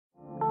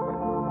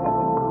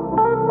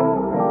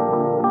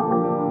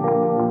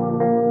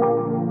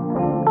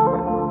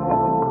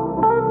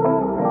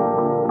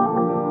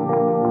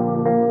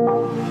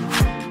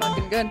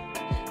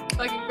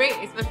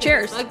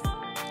Cheers. Mugs.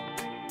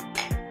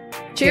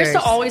 Cheers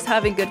to always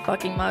having good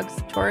fucking mugs,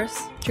 Taurus.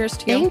 Cheers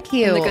to you. Thank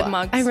you. And the good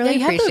mugs. I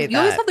really appreciate that. You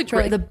always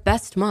have the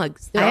best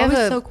mugs. They're I always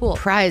have a so cool.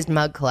 prized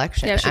mug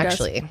collection, Yeah, she does.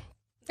 actually.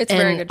 It's and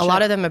very good. a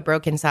lot of them have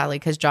broken, sadly,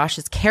 because Josh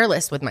is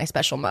careless with my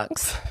special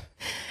mugs.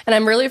 And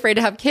I'm really afraid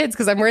to have kids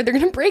because I'm worried they're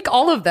going to break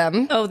all of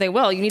them. Oh, they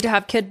will. You need to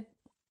have kid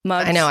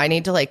mugs. I know. I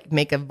need to like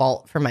make a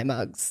vault for my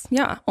mugs.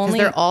 Yeah. Only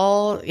They're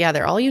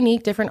all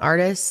unique, different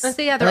artists. I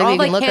say, yeah, they're Like, all you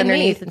can like look handmade.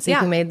 underneath and see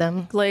Yeah. who made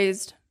them.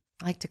 glazed.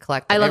 I like to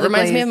collect them. I love it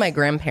reminds me glaze. of my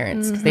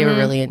grandparents because they were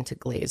really into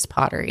glazed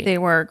pottery. They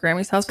were.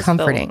 Grammy's house was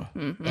Comforting.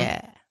 filled.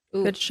 Yeah.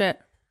 Good shit.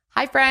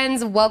 Hi,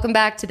 friends. Welcome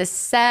back to the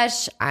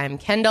sesh. I'm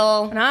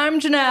Kendall. And I'm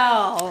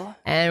Janelle.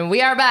 And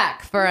we are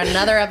back for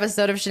another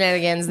episode of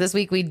Shenanigans. This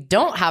week, we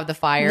don't have the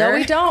fire. No,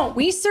 we don't.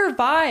 We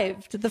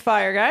survived the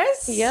fire,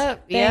 guys. Yep,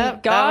 Thank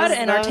yep. God.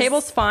 That Our was-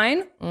 table's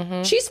fine.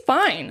 She's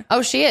fine.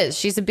 Oh, she is.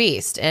 She's a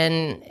beast.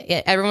 And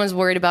everyone's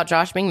worried about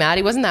Josh being mad.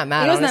 He wasn't that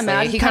mad, He wasn't honestly.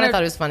 that mad. He kind of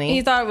thought it was funny.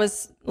 He thought it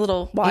was a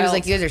little wild. He was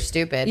like, you guys are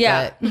stupid.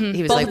 yeah. But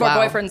he was Both like, of our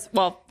wow.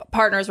 boyfriends,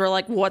 partners were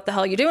like, what the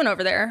hell are you doing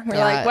over there? We're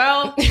Yeah. like,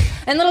 well,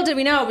 and little did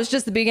we know it was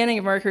just the beginning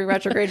of Mercury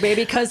retrograde,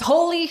 baby, because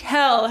holy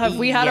hell have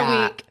we had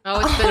Yeah. a week. Oh,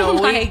 it's been a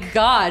My week.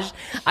 gosh.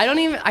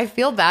 I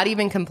feel bad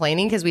even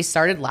complaining because we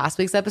started last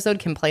week's episode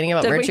complaining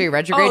about Did we? Mercury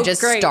retrograde Oh,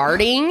 just great.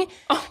 starting.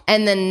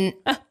 And then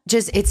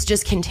it's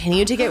just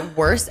continued to get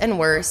worse and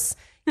worse.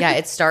 Yeah,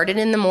 it started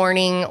in the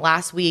morning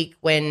last week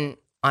on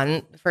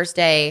the first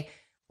day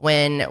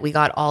when we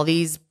got all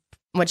these,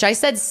 which I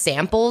said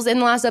samples in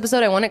the last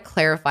episode. I want to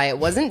clarify. It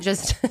wasn't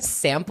just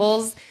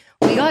samples.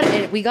 We got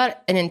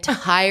an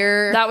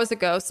entire. That was a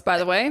ghost, by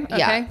the way. Okay.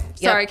 Yeah.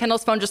 Sorry, Yep.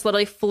 Kendall's phone just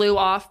literally flew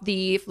off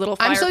the little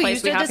I'm fireplace so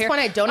used to we it at have this here.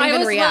 point, I don't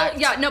even react.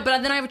 Yeah, no,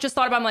 but then I just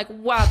thought about it, I'm like,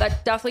 wow,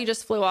 that definitely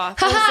just flew off.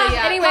 Haha,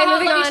 yeah. Anyway, Haha,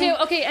 moving love on. you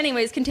too. Okay,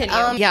 anyways, continue.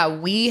 Yeah,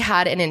 we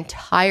had an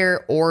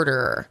entire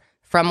order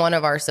from one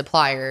of our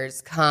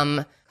suppliers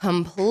come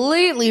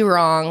completely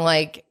wrong.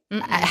 Like,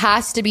 it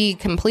has to be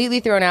completely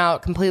thrown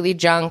out, completely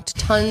junked,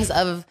 tons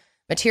of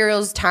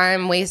materials,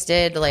 time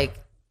wasted. Like,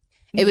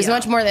 it was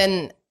much more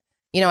than,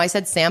 I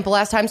said sample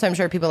last time, so I'm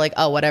sure people are like,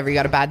 oh, whatever, you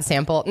got a bad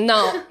sample.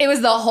 No, it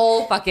was the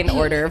whole fucking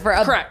order for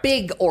a Correct.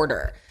 big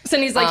order.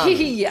 Cindy's like,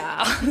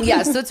 yeah.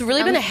 Yeah, so it's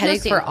really been a no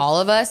headache for samples. all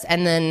of us.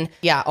 And then,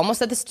 almost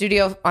set the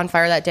studio on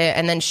fire that day.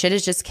 And then shit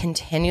is just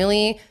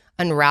continually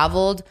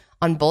unraveled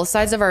on both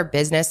sides of our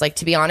business. Like,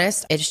 to be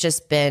honest, it's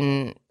just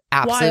been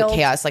absolute Wild.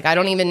 chaos. Like, I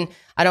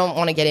don't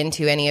want to get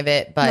into any of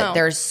it, but No.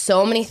 there's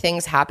so many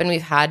things happen.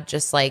 We've had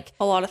just like,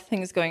 A lot of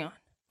things going on.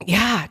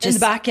 yeah, In just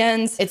the back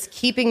ends. it's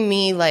keeping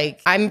me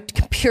like I'm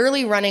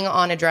purely running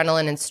on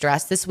adrenaline and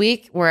stress this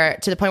week, where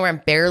to the point where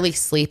I'm barely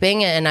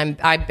sleeping and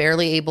I'm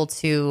barely able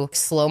to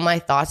slow my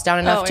thoughts down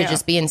enough to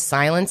just be in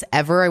silence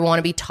ever. I want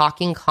to be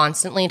talking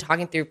constantly,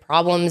 talking through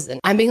problems, and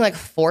I'm being like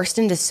forced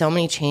into so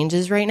many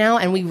changes right now,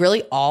 and we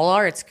really all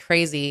are. It's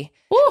crazy.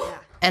 Woo.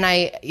 And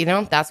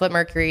that's what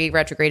Mercury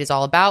retrograde is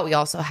all about. We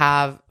also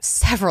have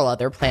several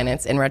other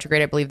planets in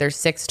retrograde. I believe there's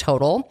 6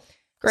 total.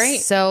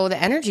 Great. So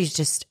the energy is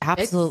just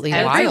absolutely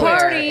every wild.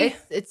 party.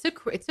 It's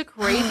a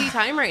crazy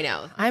time right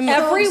now.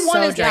 Everyone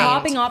so is drained.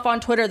 popping off on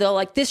Twitter. They're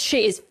like, this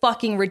shit is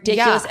fucking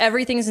ridiculous. Yeah.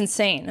 Everything's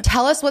insane.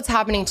 Tell us what's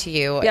happening to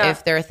you Yeah.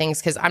 if there are things,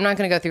 because I'm not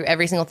going to go through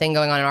every single thing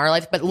going on in our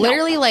life, but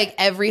literally like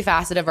every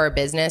facet of our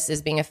business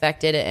is being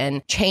affected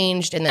and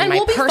changed, and then my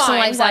we'll be personal fine.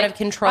 life's out Like, of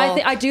control.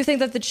 I do think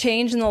that the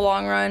change in the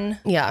long run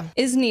Yeah.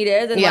 is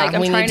needed. And Yeah, like,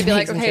 I'm we trying need to to be make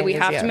like, some okay, we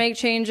changes, have yeah. to make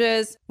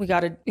changes. We got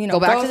to, Go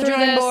back to the through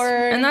drawing this.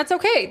 board. And that's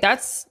okay.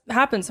 That's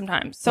happens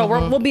sometimes. So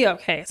we'll be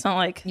okay. It's not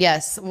like,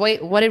 Yes.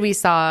 Wait, what did we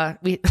saw?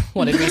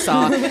 What did we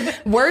saw?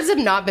 Words have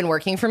not been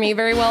working for me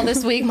very well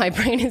this week. My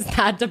brain is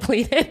that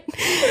depleted.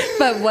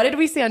 But what did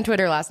we see on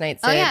Twitter last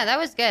night, Sid? Oh yeah, that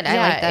was good. I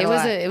like that it a was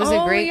lot. it was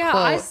a great quote.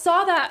 I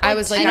saw that. I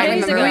was like, 2 I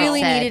days ago.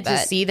 really said, needed to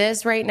but- see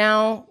this right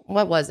now.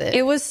 What was it?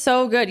 It was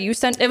so good.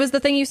 It was the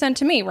thing you sent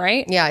to me,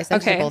 right? Yeah, I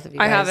sent it to both of you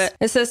I have guys. it.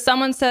 It says,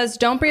 someone says,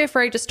 don't be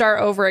afraid to start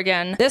over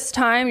again. This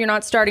time, you're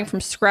not starting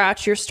from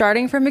scratch. You're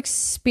starting from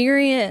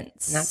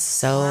experience. That's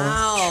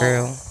so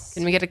true.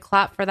 Can we get a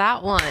clap for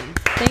that one?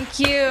 Thank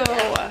you.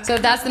 So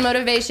if that's the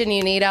motivation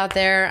you need out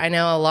there, I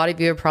know a lot of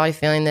you are probably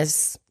feeling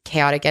this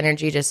chaotic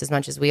energy just as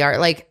much as we are.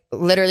 Like,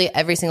 literally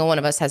every single one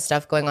of us has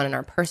stuff going on in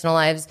our personal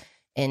lives,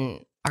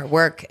 in our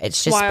work.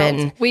 It's just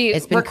Wild.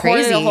 it's been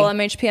recorded crazy. a whole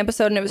MHP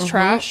episode and it was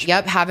trash.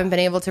 Yep, haven't been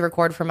able to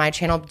record for my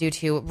channel due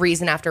to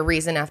reason after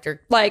reason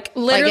after. Like,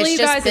 literally, you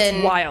guys, been,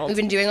 it's wild. We've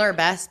been doing our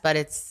best, but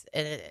it's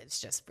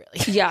just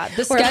really. Yeah,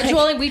 the We're like-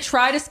 scheduling, we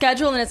try to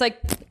schedule and it's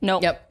like,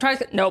 nope. Yep.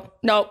 Nope.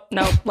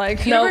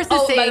 Like, Universe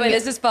nope. is by the saying, way,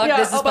 this is fucked,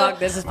 this is but- fucked,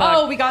 this is fucked.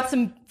 Oh, we got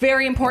some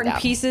very important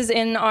pieces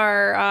in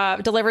our,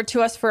 delivered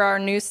to us for our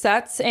new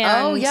sets. And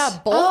Oh, yeah,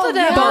 both of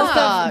them. Both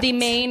Yeah. of the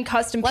main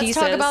custom Let's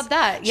pieces. talk about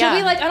that. Should Yeah.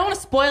 we I don't want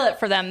to spoil it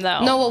for them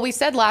though. No, well, we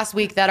said last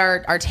week that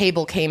our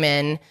table came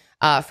in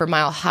for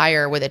Mile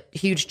Higher with a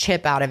huge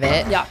chip out of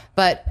it. Yeah.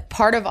 But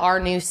part of our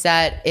new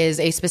set is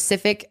a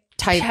specific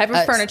type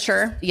of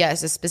furniture.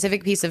 Yes, a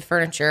specific piece of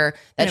furniture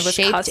that's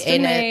shaped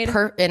in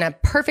a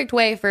perfect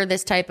way for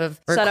this type of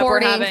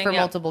recording for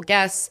multiple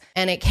guests.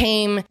 And it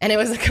came, and it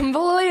was a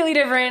completely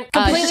different,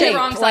 completely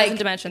wrong size and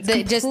dimensions.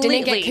 That just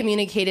didn't get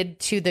communicated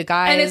to the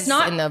guys. And it's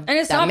not,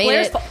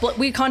 Blair's fault.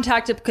 We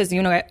contacted, because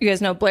you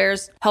guys know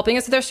Blair's helping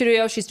us with their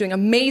studio. She's doing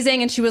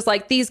amazing, and she was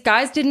like, these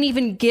guys didn't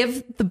even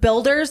give the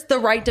builders the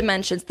right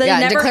dimensions. They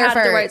never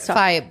had the right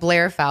stuff.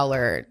 Blair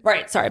Fowler.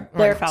 Right, sorry,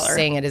 Blair Fowler.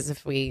 Saying it as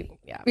if we,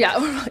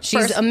 yeah.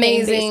 She's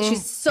amazing.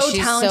 She's so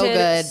talented. So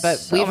good,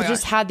 but we've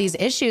just had these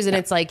issues, and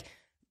it's like,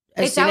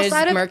 it's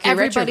outside of Mercury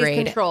everybody's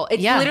retrograde control.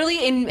 It's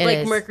literally in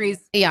Mercury's.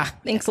 Yeah.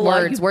 Thanks a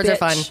lot. Words are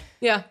fun.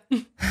 Yeah.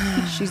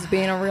 She's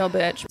being a real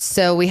bitch.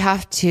 So we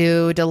have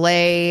to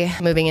delay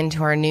moving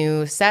into our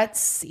new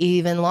sets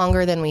even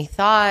longer than we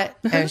thought.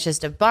 And it's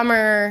just a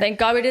bummer. Thank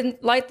God we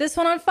didn't light this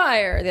one on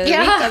fire the other week.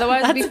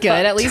 Otherwise, that's it'd be good.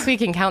 fucked. At least we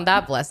can count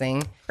that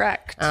blessing.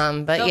 Correct.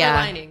 But Silver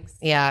linings.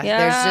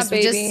 There's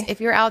just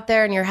if you're out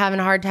there and you're having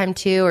a hard time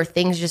too, or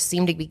things just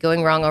seem to be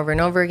going wrong over and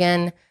over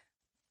again,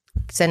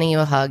 sending you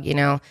a hug.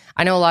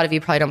 I know a lot of you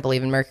probably don't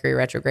believe in Mercury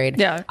retrograde.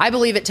 Yeah, I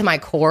believe it to my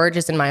core,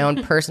 just in my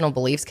own personal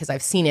beliefs, because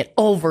I've seen it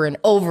over and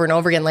over and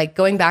over again. Like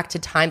going back to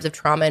times of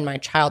trauma in my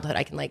childhood,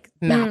 I can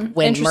map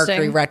when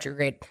Mercury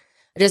retrograde.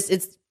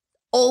 It's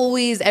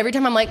always, every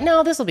time I'm like,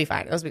 no, this will be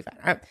fine. This will be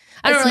fine.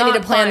 I don't really need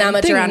to plan that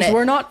much around it.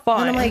 We're not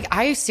fine. And I'm like,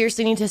 I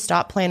seriously need to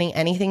stop planning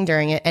anything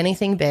during it,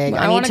 anything big.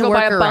 I want need to go work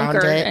buy a around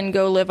bunker it and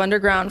go live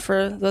underground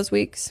for those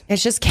weeks.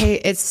 It's just,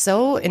 it's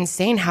so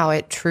insane how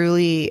it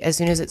truly, as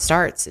soon as it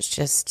starts, it's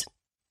just.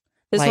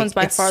 This one's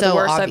by far the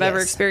worst I've ever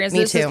experienced.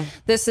 Me too.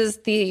 This is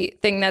the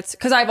thing that's,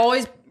 because I've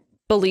always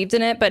believed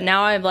in it, but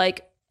now I'm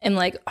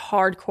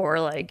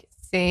hardcore,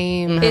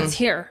 same. It's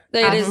here.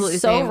 It is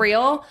so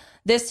real.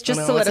 This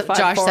just solidified.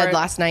 Josh said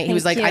last night, he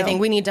was like, I think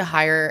we need to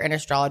hire an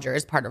astrologer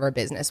as part of our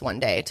business one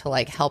day to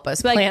help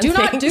us plan do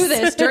things. not do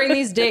this during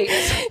these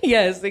dates.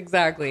 Yes,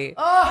 exactly.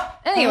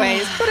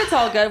 Anyways, but it's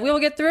all good. We will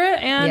get through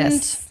it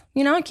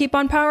and, keep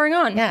on powering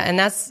on. Yeah, and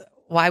that's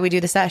why we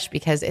do the sesh,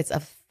 because it's a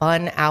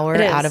fun hour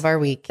out of our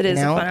week. It is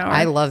a fun hour.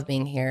 I love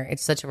being here.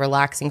 It's such a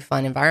relaxing,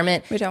 fun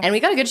environment. We do. And we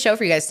got a good show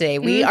for you guys today.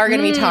 We are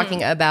going to be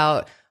talking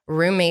about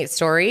roommate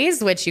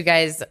stories, which you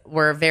guys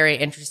were very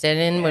interested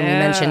in when we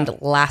mentioned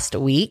last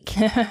week.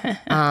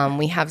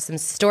 We have some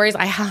stories.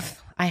 I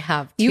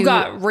have two. You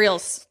got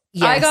real.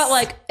 Yes. I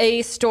got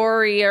a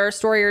story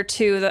or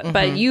two,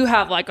 but you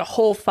have a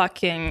whole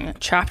fucking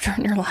chapter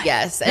in your life.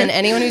 Yes. And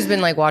anyone who's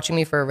been watching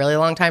me for a really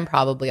long time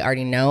probably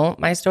already know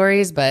my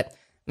stories, but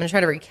I'm going to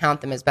try to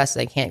recount them as best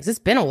as I can, because it's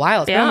been a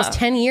while. It's been almost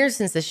 10 years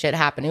since this shit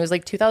happened. It was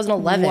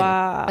 2011.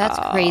 Wow. That's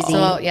crazy. So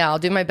I'll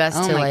do my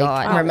best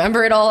to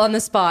remember it all on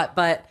the spot,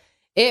 but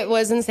it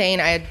was insane.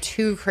 I had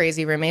two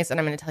crazy roommates, and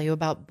I'm going to tell you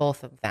about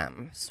both of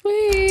them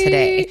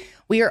today.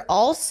 We are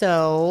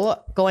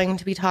also going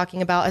to be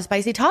talking about a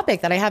spicy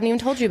topic that I haven't even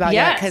told you about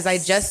yet, because I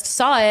just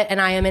saw it and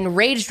I am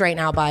enraged right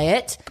now by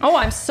it. Oh,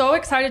 I'm so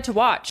excited to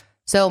watch.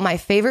 So my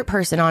favorite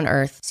person on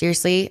earth,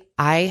 seriously,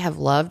 I have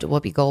loved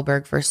Whoopi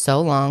Goldberg for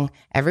so long.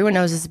 Everyone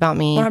knows this about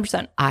me.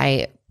 100%.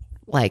 I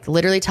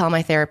literally tell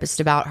my therapist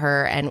about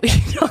her, and we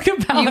talk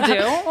about You do?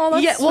 Oh,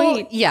 that's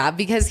sweet.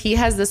 Because he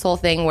has this whole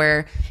thing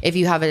where if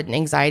you have an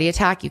anxiety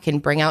attack, you can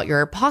bring out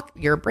your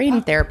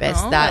brain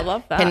therapist I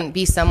love that. Can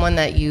be someone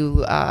that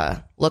you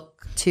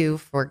look to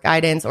for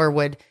guidance, or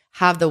would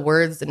have the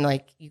words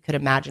and you could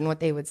imagine what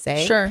they would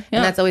say. Sure. Yeah.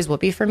 And that's always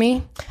Whoopi for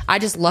me. I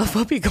just love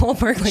Whoopi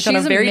Goldberg on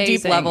a very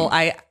deep level.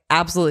 I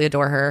absolutely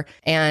adore her.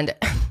 And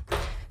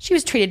she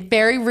was treated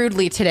very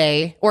rudely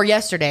today or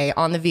yesterday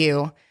on The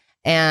View.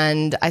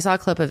 And I saw a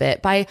clip of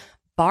it by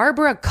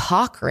Barbara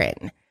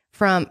Cochran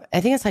from, I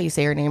think that's how you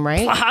say her name,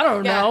 right? I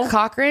don't know.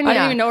 Cochran? I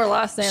don't even know her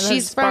last name.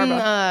 She's from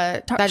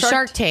that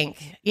Shark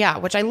Tank. Yeah,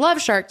 which I love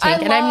Shark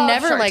Tank. And I've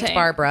never liked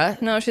Barbara.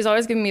 No, she's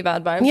always giving me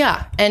bad vibes.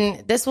 Yeah.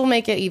 And this will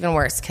make it even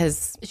worse,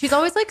 because she's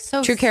always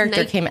so true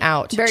character came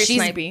out. She's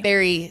snipey.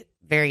 Very,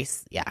 very,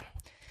 yeah.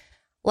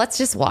 Let's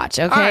just watch,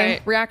 okay? All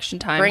right, reaction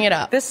time. Bring it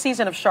up. This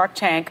season of Shark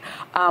Tank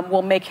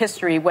will make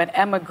history when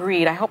Emma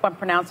Grede, I hope I'm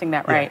pronouncing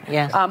that right,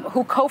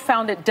 who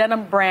co-founded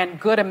denim brand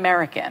Good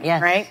American,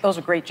 right? Those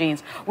are great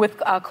jeans, with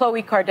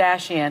Khloe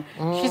Kardashian.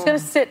 She's going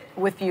to sit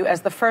with you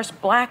as the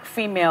first Black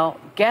female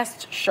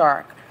guest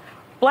shark.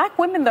 Black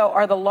women, though,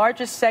 are the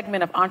largest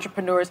segment of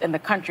entrepreneurs in the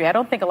country. I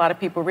don't think a lot of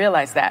people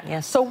realize that.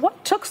 Yes. So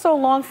what took so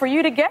long for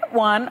you to get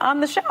one on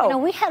the show?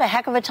 We had a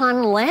heck of a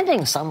time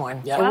landing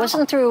someone. Yeah. It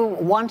wasn't through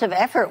want of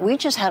effort. We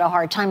just had a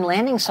hard time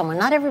landing someone.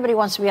 Not everybody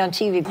wants to be on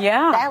TV.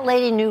 Yeah. That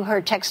lady knew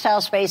her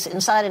textile space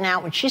inside and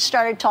out. When she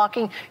started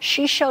talking,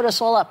 she showed us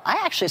all up.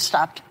 I actually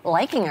stopped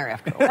liking her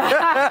after a while.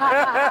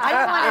 I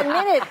don't want to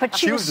admit it, but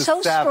she was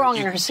so strong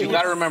in her seat. You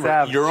got to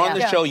remember, you're on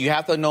the show. You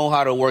have to know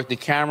how to work the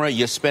camera.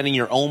 You're spending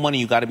your own money.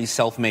 You got to be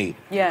self-made.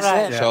 Yes.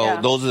 Right. So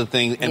those are the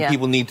things, and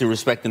people need to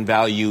respect and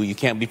value. You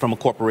can't be from a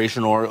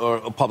corporation or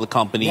a public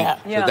company. So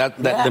that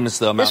limits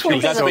the amount.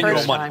 You got to spend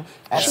your money.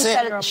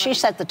 She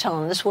set the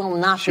tone. This will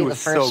not be the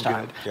first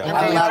time.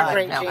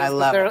 I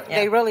love it.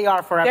 They really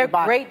are for everybody.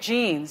 They're great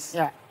jeans.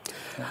 Yeah.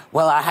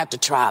 Well, I have to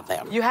try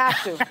them. You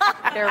have to.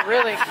 They're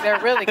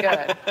really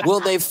good. Will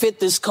they fit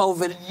this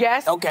COVID?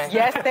 Yes. Okay.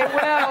 Yes, they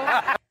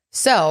will.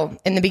 So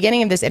in the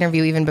beginning of this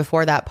interview, even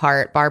before that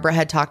part, Barbara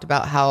had talked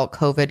about how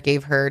COVID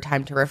gave her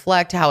time to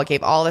reflect, how it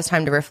gave all of us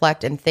time to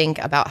reflect and think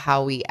about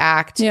how we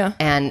act. Yeah.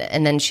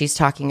 And then she's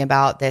talking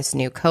about this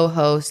new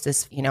co-host,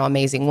 this,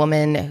 amazing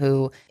woman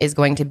who is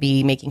going to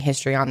be making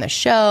history on the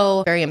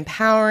show. Very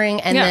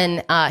empowering. And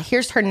then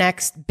here's her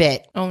next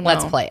bit. Oh, no.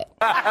 Let's play it.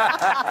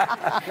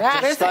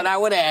 Just thought I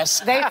would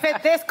ask. They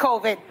fit this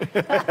COVID.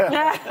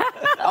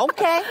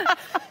 Okay,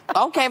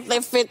 if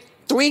they fit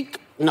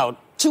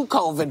 2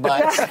 COVID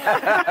butts,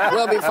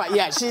 we'll be fine.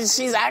 Yeah, she's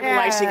acting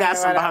like she got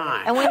some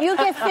behind. And when you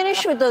get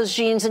finished with those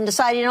jeans and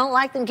decide you don't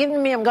like them, give them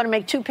to me. I'm going to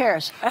make 2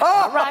 pairs.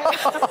 All right.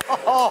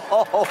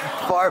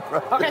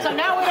 Barbara. Okay, so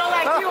now we don't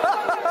like you.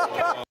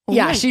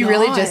 Yeah, she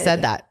really just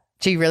said that.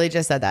 She really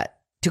just said that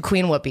to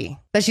Queen Whoopi,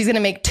 that she's going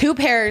to make 2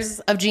 pairs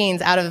of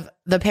jeans out of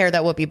the pair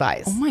that Whoopi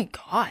buys. Oh my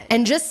God.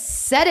 And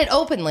just said it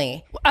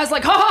openly. I was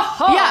like, ha ha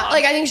ha. Yeah,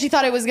 I think she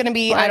thought it was going to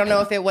be, I don't know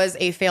if it was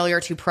a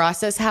failure to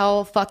process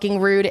how fucking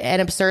rude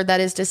and absurd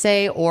that is to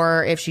say,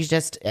 or if she's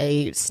just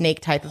a snake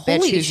type of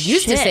bitch who's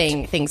used to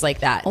saying things like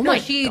that. Oh my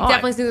God. She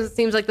definitely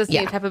seems like the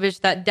same type of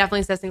bitch that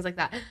definitely says things like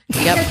that. She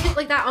says shit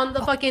like that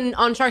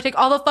on Shark Tank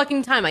all the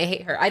fucking time. I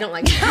hate her. I don't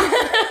like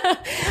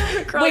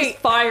her. Wait,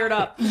 fired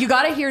up. You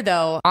got to hear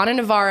though, Ana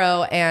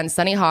Navarro and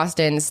Sunny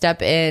Hostin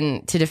step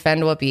in to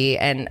defend Whoopi,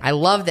 and I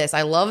love this.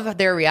 I love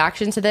their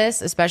reaction to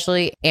this,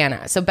 especially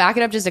Anna. So back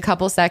it up just a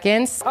couple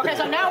seconds. Okay,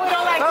 so now we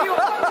don't like you.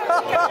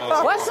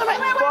 What's the wait.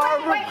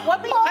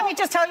 Let me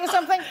just tell you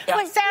something.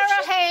 Yeah.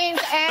 Sarah Haynes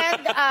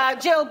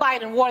and Jill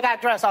Biden wore that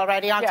dress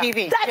already on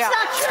TV. That's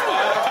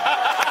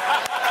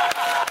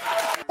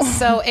not true.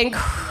 So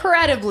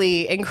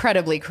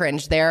incredibly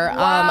cringe there.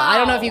 Wow. I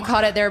don't know if you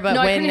caught it there, but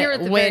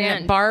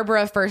when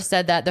Barbara first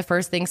said that, the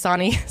first thing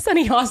Sunny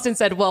Hostin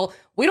said, well,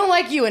 we don't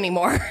like you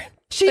anymore.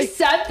 She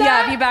said that?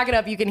 Yeah, if you back it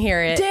up, you can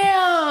hear it.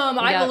 Damn,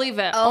 I believe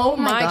it. Oh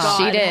my God.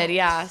 She did,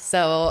 yeah.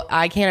 So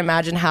I can't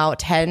imagine how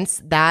tense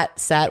that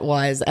set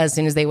was as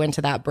soon as they went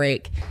to that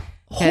break.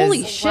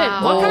 Holy shit.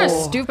 Wow. What kind of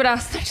stupid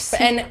ass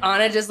thing? And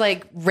Anna just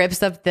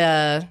rips up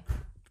the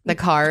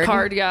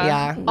card.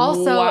 Yeah.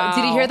 Also,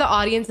 did you hear the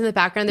audience in the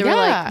background?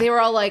 They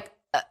were all like,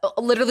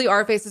 literally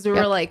our faces. We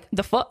were like,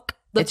 the fuck?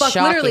 The fuck,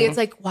 shocking. Literally, it's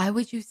like, why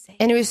would you say?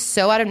 And it was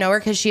so out of nowhere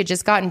because she had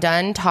just gotten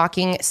done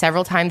talking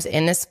several times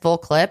in this full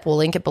clip. We'll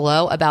link it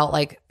below about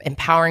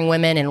empowering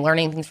women and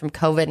learning things from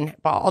COVID and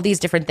all these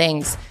different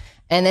things.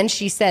 And then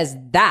she says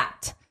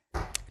that.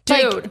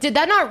 Dude, did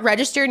that not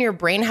register in your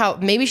brain how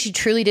maybe she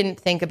truly didn't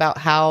think about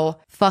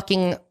how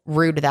fucking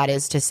rude that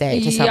is to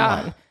say to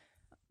someone?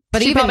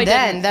 But she even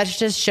then, that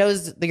just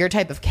shows your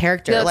type of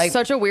character. That's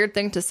such a weird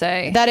thing to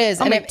say. That is.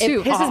 And it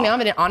pisses me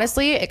off. And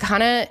honestly,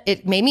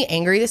 it made me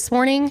angry this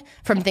morning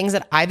from things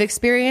that I've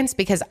experienced,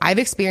 because I've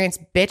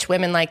experienced bitch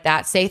women like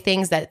that say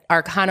things that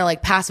are kind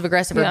of passive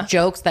aggressive or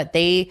jokes that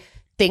they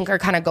think are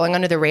kind of going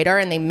under the radar,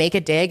 and they make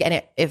a dig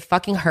and it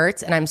fucking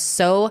hurts. And I'm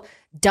so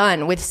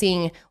done with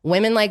seeing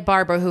women like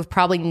Barbara who've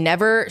probably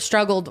never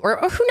struggled, or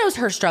who knows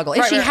her struggle.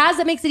 If she has,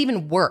 that makes it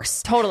even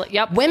worse. Totally.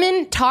 Yep.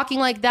 Women talking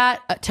like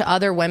that to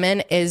other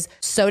women is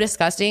so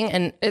disgusting.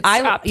 And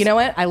you know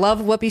what? I love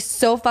Whoopi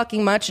so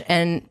fucking much,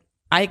 and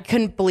I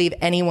couldn't believe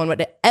anyone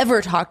would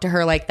ever talk to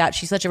her like that.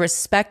 She's such a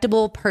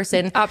respectable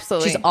person.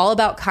 Absolutely. She's all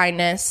about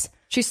kindness.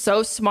 She's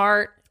so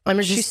smart. I'm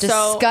just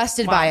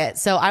disgusted by it.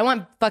 So I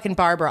want fucking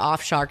Barbara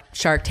off Shark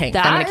Tank.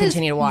 I'm going to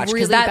continue to watch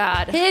because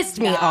that pissed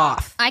me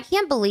off. I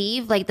can't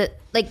believe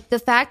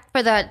the fact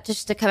for that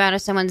just to come out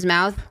of someone's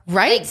mouth,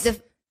 right?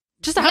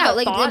 Just to have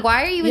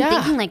why are you even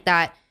thinking like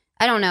that?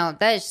 I don't know.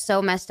 That is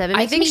so messed up. It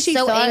makes me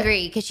so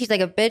angry because she's like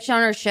a bitch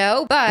on her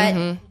show,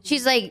 but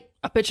she's like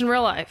a bitch in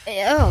real life.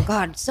 Oh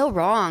God, so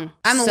wrong.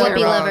 I'm a Whoopi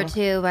lover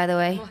too, by the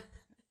way.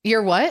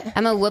 You're what?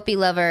 I'm a Whoopi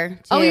lover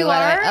too. Oh, you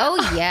are?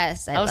 Oh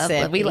yes, I love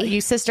Whoopi. You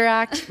sister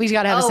act. We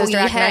got to have a sister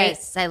act night.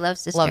 Yes, I love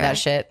sister. Love that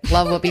shit.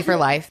 Love Whoopi for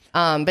life.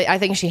 But I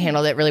think she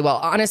handled it really well.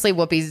 Honestly,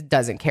 Whoopi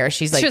doesn't care.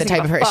 She's the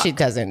type of her. She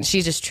doesn't.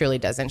 She just truly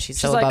doesn't. She's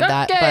so above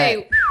that.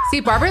 But see,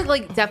 Barbara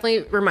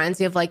definitely reminds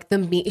me of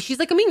she's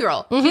like a mean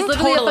girl. She's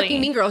literally a fucking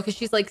mean girl because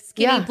she's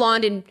skinny,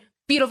 blonde, and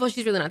beautiful.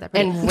 She's really not that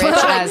pretty. And rich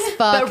as fuck.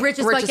 But rich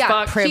as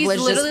fuck.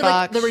 Privileged she's literally as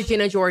fuck. The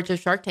Regina George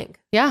of Shark Tank.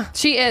 Yeah,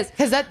 she is.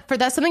 Because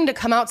that's something to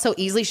come out so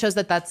easily shows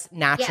that's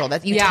natural.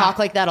 That you talk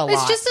like that a lot.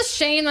 It's just a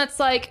shame that's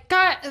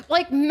God,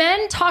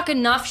 men talk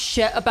enough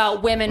shit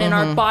about women and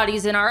our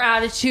bodies and our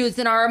attitudes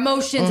and our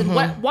emotions and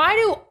why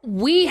do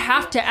we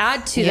have to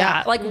add to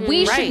that?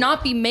 We should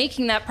not be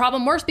making that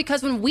problem worse,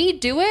 because when we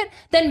do it,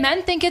 then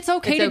men think it's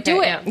okay to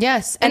do it. Yeah.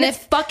 Yes, and it's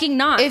fucking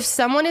not. If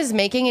someone is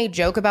making a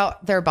joke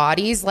about their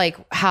bodies, like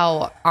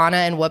how Anna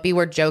and Whoopi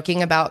were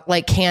joking about,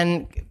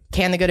 can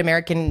can the good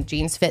American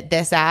jeans fit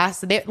this ass?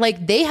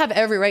 They have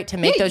every right to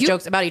make those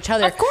jokes about each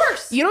other. Of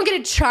course. You don't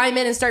get to chime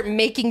in and start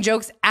making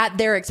jokes at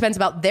their expense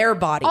about their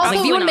bodies. Also,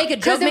 if you want to make a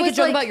joke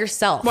about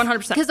yourself.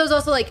 100%. Because those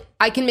also like,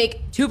 I can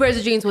make 2 pairs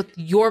of jeans with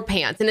your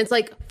pants. And it's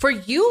like, for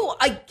you,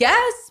 I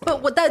guess,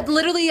 but what that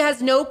literally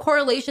has no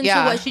correlation to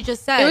what she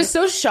just said. It was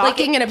so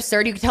shocking and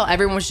absurd. You could tell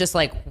everyone was just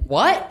like,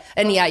 what?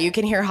 And you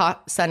can hear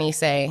Hot Sunny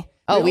say,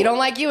 oh, we don't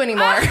like you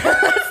anymore.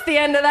 That's the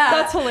end of that.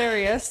 That's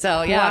hilarious.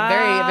 So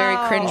very, very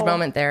cringe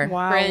moment there.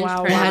 Cringe.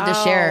 I had to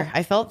share.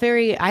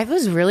 I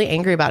was really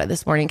angry about it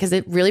this morning because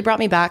it really brought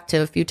me back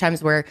to a few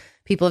times where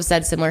people have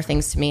said similar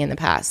things to me in the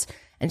past.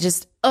 And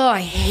just,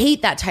 I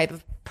hate that type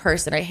of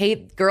person. I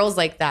hate girls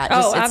like that.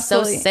 It's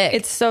so sick.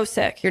 It's so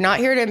sick. You're not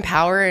here to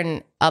empower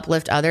and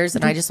uplift others.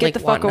 And I just get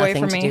the fuck away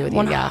from me.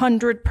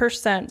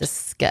 100%.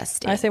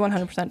 Disgusting. I say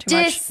 100% too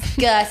much.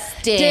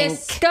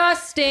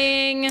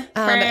 Disgusting.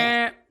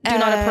 Do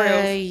not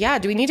approve. Yeah.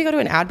 Do we need to go to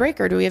an ad break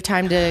or do we have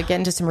time to get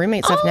into some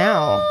roommate stuff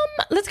now?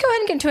 Let's go ahead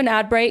and get into an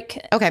ad break.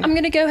 Okay. I'm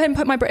going to go ahead and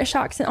put my British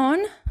accent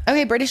on.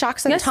 Okay. British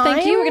accent time. Yes,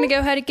 thank you. We're going to go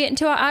ahead and get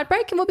into our ad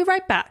break and we'll be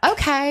right back.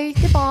 Okay.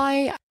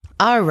 Goodbye.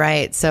 All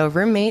right. So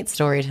roommate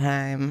story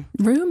time.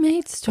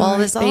 Roommate story, well,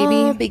 this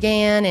all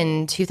began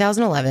in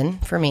 2011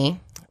 for me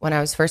when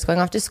I was first going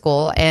off to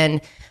school.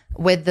 And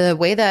with the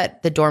way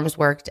that the dorms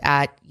worked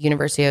at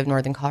University of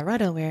Northern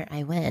Colorado, where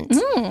I went,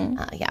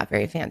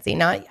 very fancy.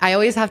 I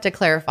always have to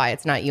clarify,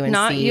 it's not UNC.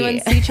 Not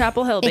UNC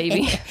Chapel Hill,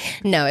 baby.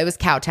 No, it was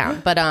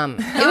Cowtown, but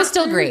it was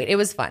still great. It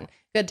was fun,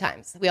 good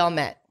times. We all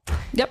met.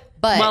 Yep.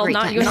 But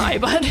not times. You and I,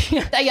 but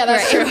yeah,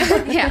 that's true.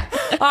 Yeah,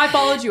 I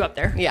followed you up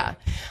there. Yeah.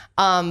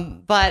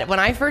 But when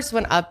I first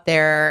went up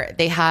there,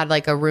 they had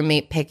like a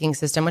roommate picking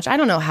system, which I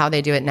don't know how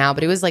they do it now,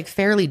 but it was like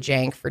fairly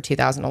jank for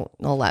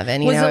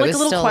 2011. Was it like a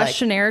little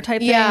questionnaire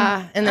type thing?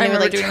 Yeah. And then they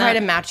would like try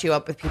to match you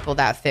up with people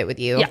that fit with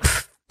you. Yeah.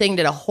 Thing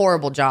did a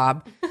horrible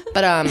job.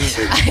 But I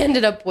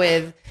ended up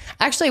with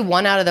actually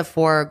 1 out of the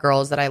 4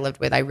 girls that I lived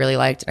with, I really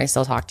liked and I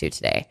still talk to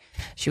today.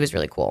 She was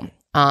really cool.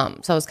 So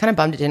I was kind of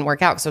bummed it didn't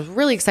work out because I was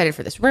really excited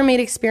for this roommate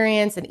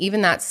experience. And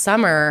even that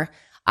summer,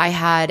 I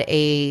had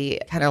a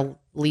kind of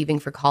leaving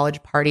for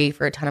college party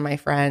for a ton of my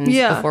friends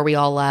before we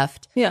all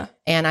left. Yeah.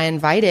 And I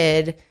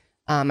invited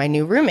my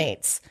new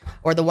roommates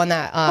or the one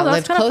that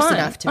lived close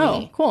enough to me.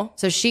 Oh, cool.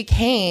 So she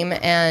came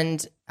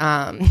and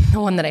the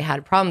one that I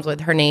had problems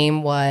with, her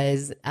name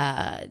was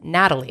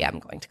Natalie, I'm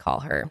going to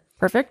call her.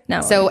 Perfect.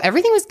 Natalie. So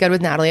everything was good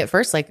with Natalie at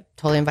first, like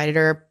totally invited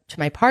her to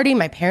my party.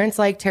 My parents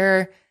liked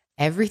her.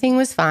 Everything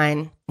was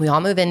fine. We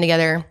all moved in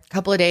together a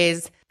couple of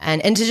days.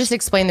 And to just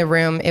explain the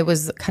room, it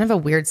was kind of a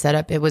weird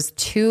setup. It was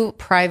 2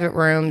 private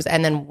rooms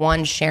and then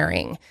 1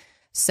 sharing.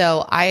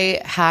 So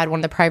I had one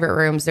of the private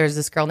rooms. There's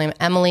this girl named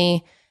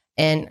Emily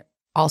and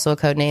also a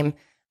code name.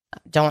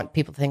 Don't want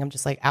people to think I'm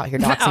just like out here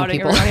doxing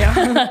people.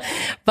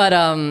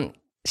 But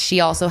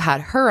she also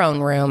had her own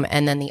room.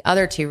 And then the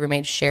other 2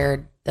 roommates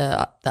shared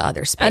the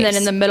other space. And then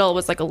in the middle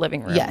was like a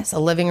living room. Yes, a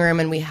living room.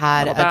 And we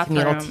had a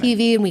communal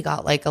TV and we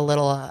got like a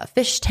little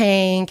fish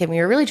tank. And we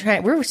were really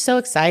we were so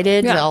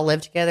excited to all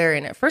live together.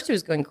 And at first it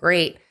was going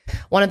great.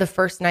 One of the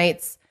first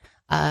nights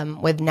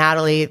with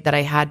Natalie that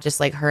I had just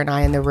like her and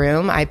I in the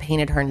room, I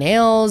painted her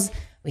nails.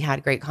 We had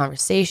a great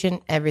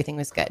conversation. Everything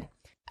was good.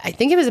 I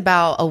think it was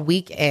about a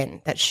week in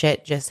that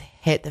shit just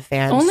hit the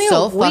fan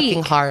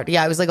fucking hard.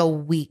 Yeah, it was like a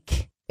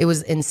week. It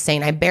was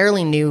insane. I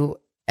barely knew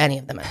any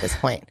of them at this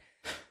point.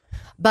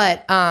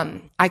 But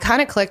I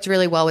kind of clicked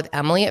really well with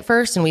Emily at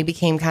first, and we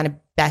became kind of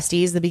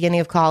besties the beginning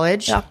of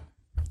college. Yeah.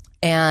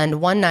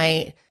 And one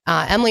night,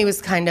 Emily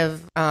was kind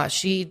of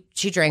she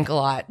drank a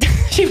lot.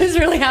 She was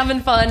really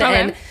having fun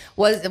and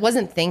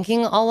wasn't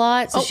thinking a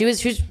lot. So she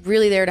was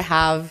really there to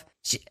have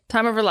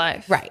time of her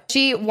life. Right.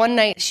 One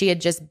night she had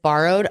just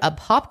borrowed a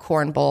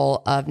popcorn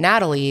bowl of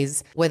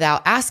Natalie's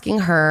without asking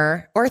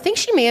her, or I think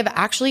she may have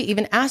actually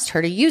even asked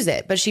her to use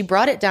it, but she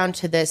brought it down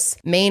to this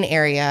main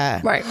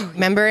area. Right.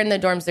 Remember in the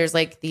dorms, there's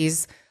like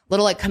these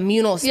little like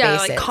communal spaces. Yeah,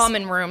 like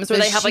common rooms where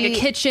they have like a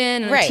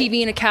kitchen and a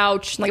TV and a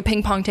couch and like a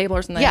ping pong table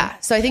or something. Yeah.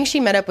 So I think she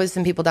met up with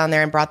some people down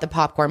there and brought the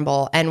popcorn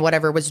bowl and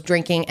whatever was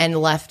drinking and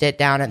left it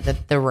down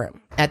at the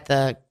room, at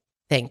the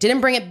thing.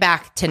 Didn't bring it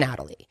back to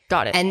Natalie.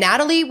 Got it. And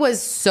Natalie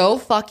was so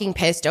fucking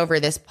pissed over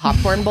this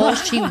popcorn bowl.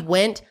 She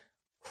went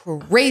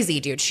crazy,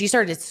 dude. She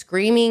started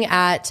screaming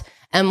at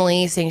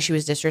Emily, saying she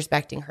was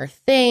disrespecting her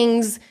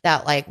things,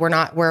 that like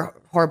we're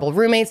horrible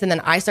roommates. And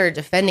then I started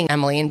defending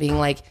Emily and being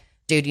like,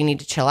 dude, you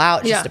need to chill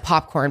out. Just a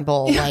popcorn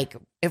bowl. Yeah. Like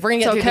if we're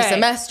gonna get through the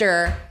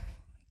semester,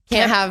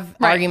 can't have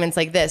arguments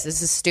like this.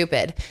 This is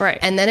stupid. Right.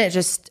 And then it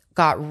just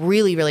got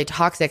really, really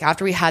toxic.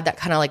 After we had that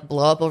kind of like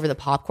blow up over the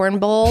popcorn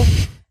bowl,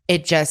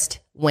 it just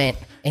went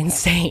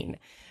insane.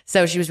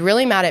 So she was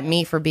really mad at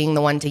me for being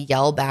the one to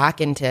yell back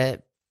and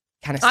to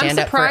kind of stand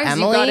up for Emily. I'm surprised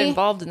you got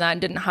involved in that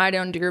and didn't hide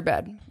under your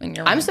bed in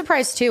your room. I'm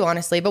surprised too,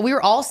 honestly. But we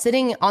were all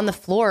sitting on the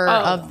floor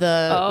of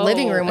the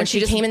living room when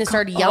she came in and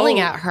started yelling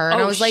at her.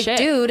 And I was like,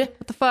 dude.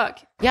 What the fuck?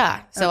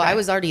 Yeah. So I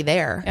was already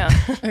there. Yeah.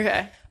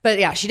 Okay. But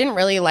yeah, she didn't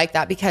really like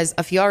that because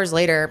a few hours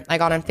later, I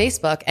got on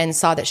Facebook and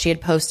saw that she had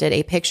posted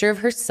a picture of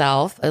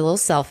herself, a little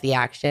selfie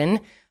action,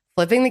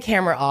 flipping the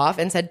camera off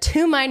and said,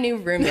 "To my new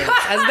roommate"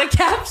 as the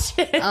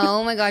caption.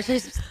 Oh my gosh.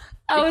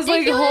 I was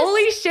like,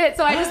 holy shit.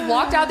 So I just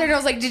walked out there and I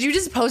was like, "Did you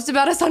just post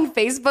about us on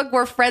Facebook?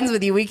 We're friends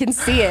with you. We can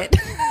see it."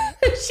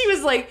 She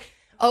was like,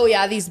 "Oh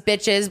yeah, these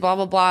bitches, blah,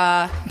 blah,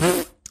 blah."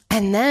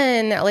 And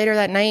then later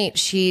that night,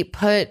 she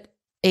put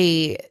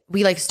we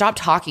like stopped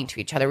talking to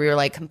each other. We were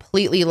like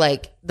completely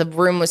like the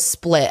room was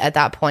split at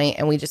that point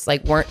and we just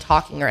like weren't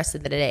talking the rest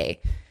of the day.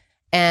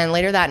 And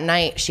later that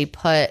night, she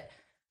put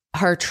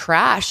her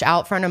trash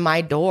out front of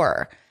my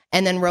door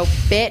and then wrote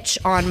 "bitch"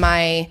 on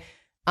my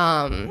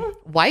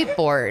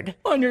whiteboard.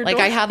 On your door?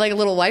 I had like a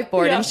little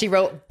whiteboard and she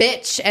wrote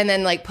 "bitch" and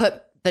then like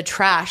put the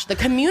trash, the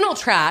communal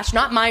trash,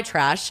 not my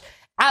trash,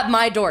 at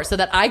my door so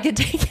that I could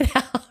take it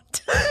out.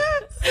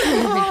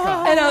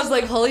 And I was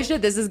like, holy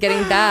shit, this is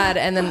getting bad.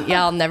 And then,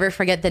 I'll never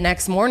forget the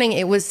next morning,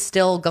 it was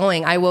still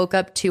going. I woke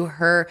up to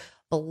her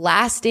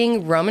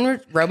blasting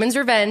Roman's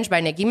Revenge by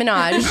Nicki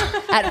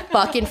Minaj at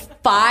fucking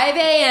 5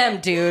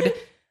 a.m., dude.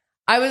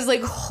 I was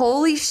like,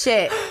 holy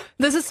shit.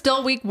 This is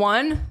still week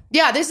 1?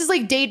 Yeah, this is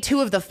like day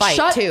 2 of the fight,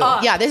 too.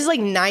 Up. Yeah, this is like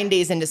 9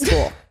 days into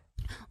school.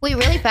 Wait,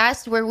 really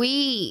fast,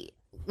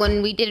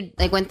 when we did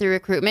went through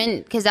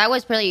recruitment, because that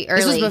was pretty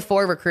early. This was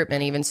before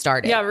recruitment even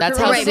started. Yeah, that's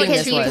how soon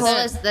this you was. Told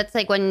us, that's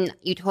like when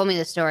you told me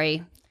the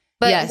story.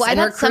 But yes, I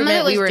thought some of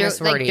it was we were in a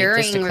sorority,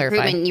 during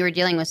recruitment you were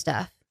dealing with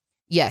stuff.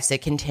 Yes,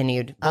 it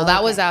continued. Well,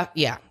 that was out.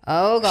 Yeah.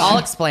 Oh, God. I'll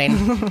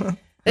explain.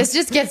 This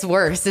just gets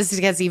worse. This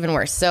gets even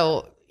worse.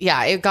 So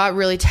yeah, it got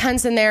really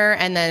tense in there.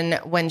 And then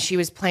when she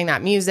was playing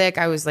that music,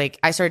 I was like,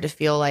 I started to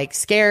feel like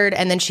scared.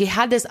 And then she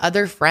had this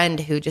other friend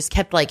who just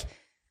kept like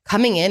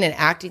coming in and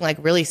acting like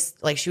really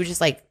like she would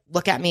just like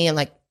look at me and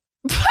like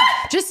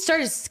just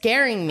started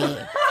scaring me.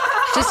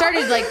 Just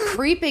started like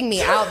creeping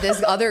me out.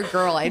 This other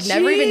girl, I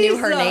never even knew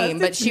her name,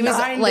 but she was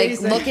like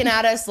looking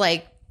at us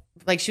like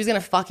she was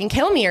gonna fucking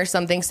kill me or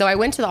something. So I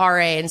went to the RA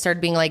and started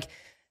being like,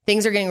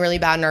 things are getting really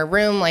bad in our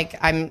room. Like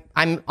I'm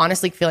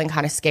honestly feeling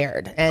kind of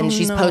scared. And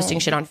she's posting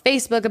shit on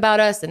Facebook about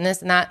us and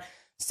this and that.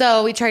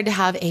 So we tried to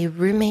have a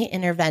roommate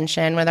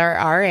intervention with our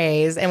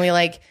RAs, and we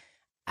like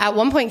at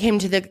one point came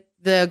to the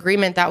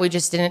agreement that we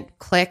just didn't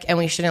click and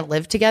we shouldn't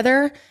live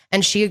together.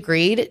 And she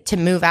agreed to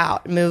move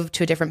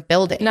to a different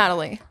building.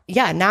 Natalie.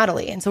 Yeah,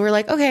 Natalie. And so we're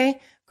like, okay,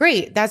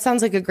 great. That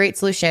sounds like a great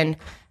solution.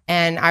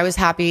 And I was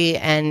happy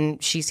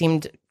and she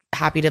seemed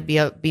happy to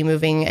be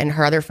moving, and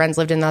her other friends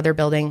lived in the other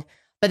building.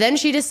 But then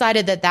she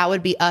decided that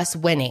would be us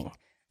winning.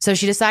 So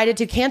she decided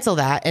to cancel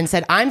that and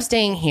said, I'm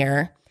staying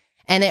here.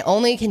 And it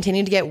only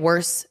continued to get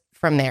worse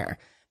from there,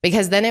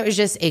 because then it was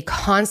just a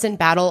constant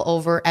battle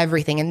over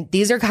everything. And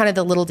these are kind of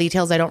the little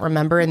details I don't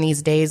remember in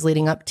these days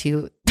leading up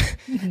to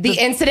the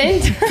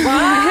incident.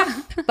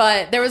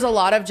 But there was a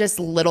lot of just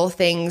little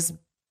things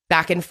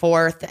back and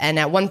forth. And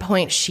at one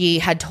point she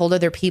had told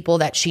other people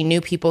that she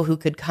knew people who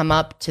could come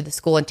up to the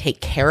school and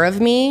take care of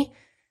me.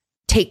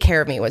 Take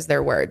care of me was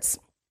their words.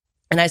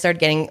 And I started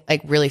getting like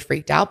really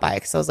freaked out by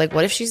it. Cause I was like,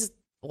 what if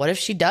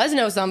she does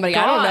know somebody?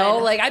 God. I don't know.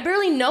 Like, I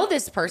barely know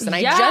this person.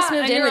 I just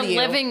moved in with you.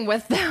 Living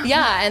with them.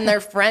 Yeah. And their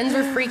friends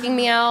were freaking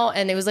me out.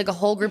 And it was like a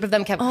whole group of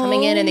them kept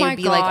coming in and they would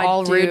be like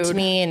all rude to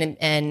me.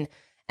 And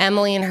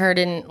Emily and her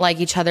didn't like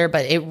each other,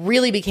 but it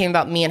really became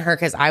about me and her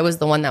because I was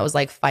the one that was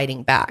like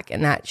fighting back,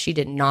 and that she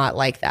did not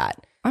like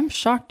that. I'm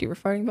shocked you were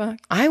fighting back.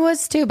 I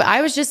was too, but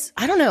I was just,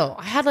 I don't know.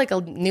 I had like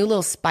a new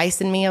little spice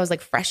in me. I was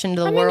like fresh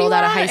into the world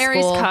out of high school.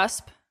 Aries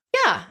cusp.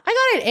 Yeah,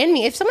 I got it in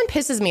me. If someone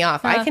pisses me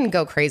off, I can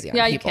go crazy on people.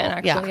 Yeah, you can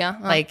actually, yeah.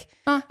 Like,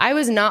 I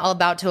was not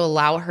about to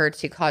allow her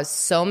to cause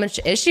so much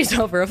issues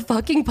over a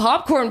fucking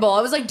popcorn bowl.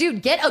 I was like,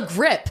 dude, get a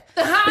grip.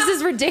 This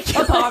is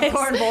ridiculous. A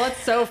popcorn bowl.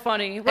 It's so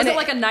funny. Was it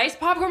like a nice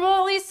popcorn bowl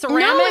at least? Ceramic?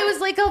 No, it was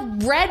like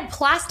a red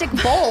plastic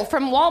bowl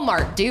from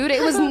Walmart, dude.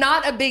 It was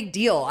not a big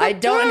deal. I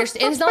don't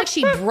understand. It's not like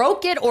she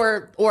broke it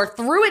or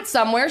threw it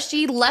somewhere.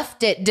 She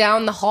left it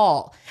down the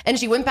hall. And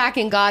she went back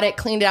and got it,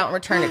 cleaned it out, and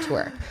returned it to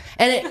her.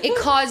 And it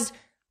caused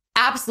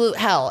absolute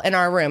hell in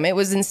our room. It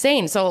was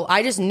insane. So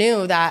I just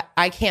knew that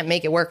I can't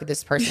make it work with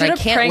this person. I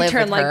can't live with her.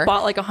 And like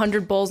bought like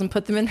 100 bowls and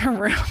put them in her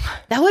room.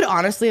 That would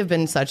honestly have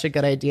been such a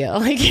good idea.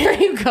 Like, here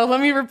you go.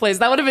 Let me replace.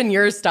 That would have been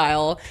your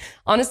style.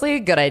 Honestly, a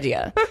good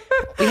idea.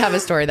 We have a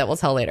story that we'll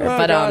tell later.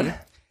 God.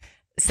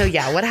 So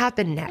yeah, what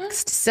happened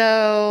next?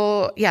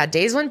 So yeah,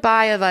 days went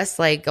by of us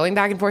like going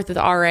back and forth with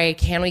the RA.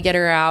 Can we get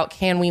her out?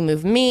 Can we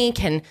move me?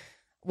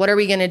 What are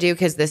we going to do?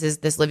 Because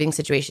this living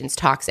situation's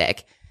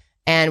toxic.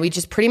 And we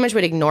just pretty much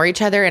would ignore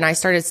each other. And I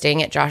started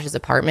staying at Josh's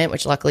apartment,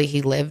 which luckily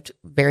he lived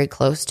very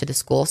close to the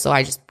school. So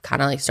I just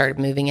kind of like started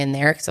moving in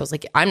there because I was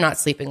like, I'm not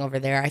sleeping over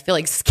there. I feel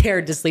like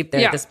scared to sleep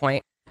there at this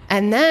point.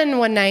 And then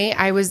one night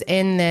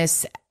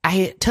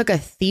I took a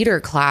theater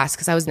class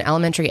because I was an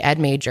elementary ed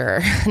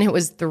major, and it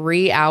was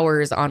 3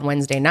 hours on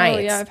Wednesday nights.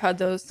 Oh yeah, I've had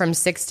those from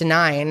 6 to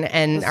 9.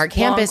 And our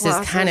campus is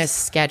kind of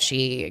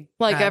sketchy.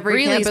 Like every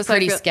Greeley's campus,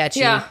 pretty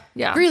sketchy.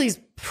 Yeah. Greeley's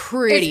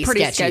pretty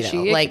sketchy.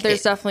 Though. Like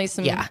there's definitely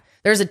some. Yeah.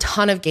 there's a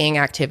ton of gang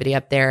activity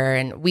up there.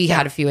 And we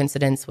had a few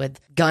incidents with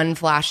gun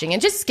flashing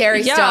and just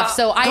scary stuff.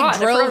 So I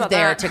drove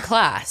there to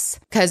class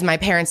because my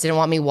parents didn't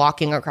want me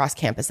walking across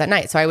campus at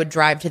night. So I would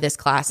drive to this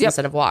class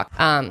instead of walk.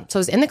 So I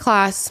was in the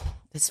class,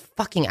 this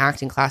fucking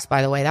acting class,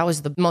 by the way. That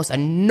was the most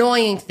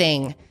annoying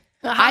thing.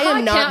 I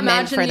am not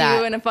meant for that.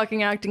 You in a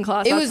fucking acting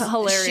class. That's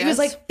hilarious. She was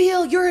like,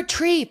 "Feel you're a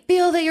tree.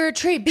 Feel that you're a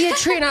tree. Be a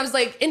tree." And I was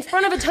like, in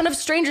front of a ton of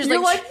strangers,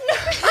 you're like, no,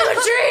 I'm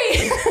a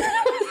tree.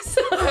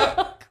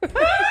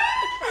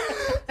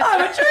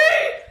 I'm a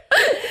tree.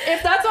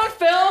 If that's on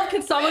film,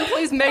 can someone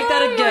please make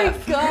that a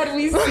GIF? Oh my God,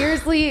 we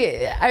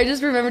seriously, I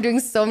just remember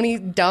doing so many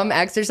dumb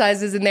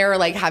exercises in there, or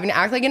like having to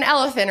act like an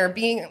elephant or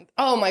being,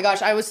 oh my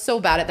gosh, I was so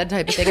bad at that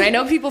type of thing. And I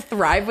know people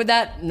thrive with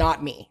that.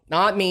 Not me.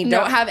 No.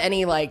 Don't have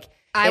any like,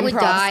 I would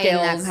die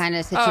skills. in that kind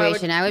of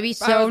situation. I would be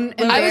so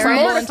embarrassed. I was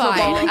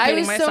mortified. I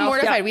was so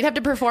mortified. Yeah. We'd have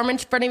to perform in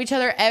front of each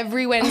other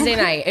every Wednesday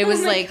night. It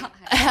was like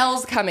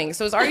hell's coming.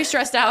 So I was already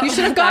stressed out. You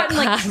should have gotten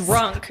like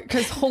drunk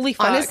because holy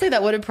fuck. Honestly,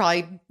 that would have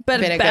probably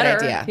been a good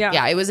idea.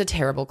 Yeah, it was a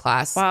terrible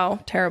class. Wow,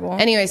 terrible.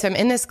 Anyway, so I'm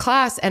in this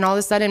class and all of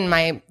a sudden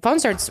my phone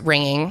starts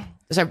ringing,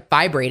 starts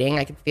vibrating.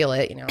 I could feel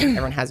it. You know,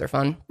 everyone has their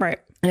phone. Right.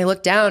 And I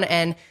look down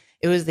and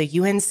it was the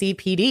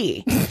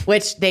UNCPD,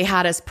 which they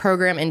had us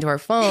program into our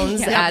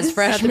phones as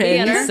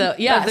freshmen. So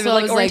yeah, so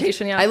I was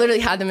orientation, I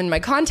literally had them in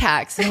my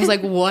contacts. And I was like,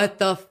 what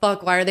the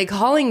fuck? Why are they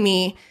calling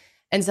me?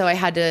 And so I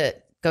had to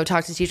go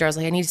talk to the teacher. I was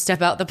like, I need to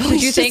step out. The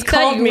police just think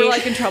called that you were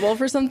like in trouble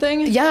for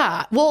something?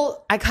 Yeah.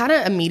 Well, I kind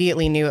of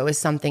immediately knew it was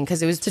something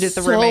because it was to do with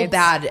the roommates.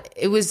 Bad.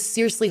 It was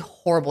seriously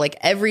horrible. Like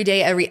every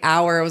day, every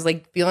hour, I was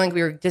like feeling like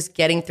we were just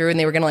getting through and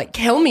they were going to like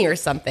kill me or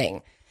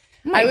something.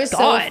 I was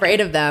so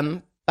afraid of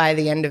them by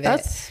the end of it.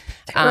 That's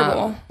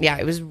terrible. Yeah,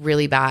 it was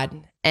really bad.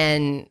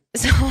 And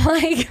so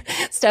like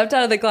stepped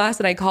out of the class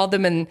and I called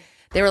them and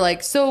they were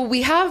like, so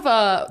we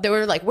have, they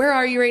were like, where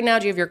are you right now?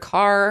 Do you have your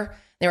car?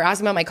 They were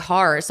asking about my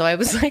car. So I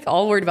was like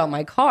all worried about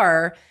my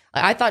car.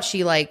 I thought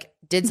she like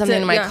did something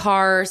to my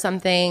car or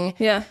something.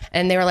 Yeah.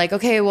 And they were like,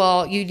 okay,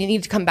 well, you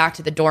need to come back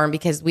to the dorm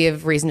because we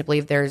have reason to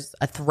believe there's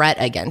a threat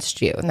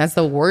against you. And that's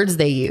the words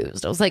they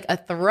used. I was like, a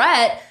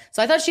threat?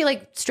 So I thought she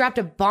like strapped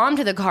a bomb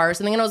to the car or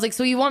something. And I was like,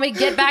 so you want me to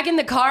get back in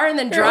the car and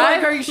then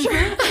drive? Are you sure?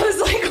 I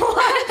was like,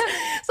 what?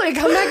 So I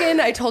come back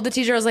in. I told the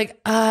teacher, I was like,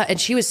 and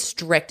she was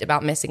strict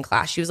about missing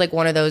class. She was like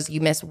one of those,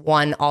 you miss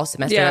one all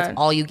semester. Yeah. That's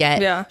all you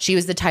get. Yeah. She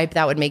was the type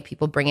that would make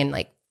people bring in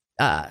like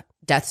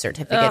death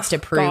certificates to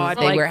prove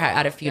they were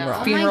at a funeral.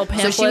 Yeah. Funeral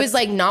pamphlets. So she was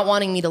like not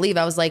wanting me to leave.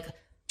 I was like,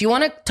 do you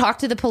want to talk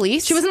to the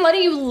police? She wasn't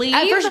letting you leave?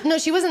 At first, no,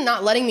 she wasn't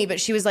not letting me, but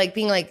she was like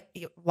being like,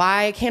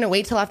 why can't I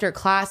wait till after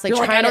class? Like,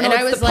 I don't know, and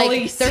I was the like,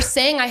 police. They're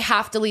saying I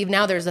have to leave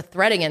now. There's a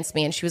threat against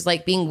me. And she was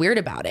like being weird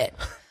about it.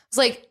 I was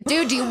like,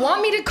 dude, do you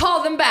want me to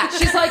call them back?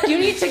 She's like, you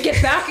need to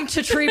get back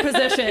into tree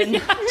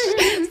position.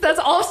 That's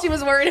all she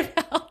was worried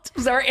about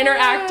was our inner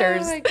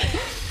actors.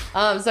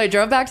 So I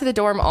drove back to the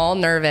dorm all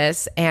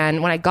nervous.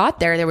 And when I got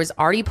there, there was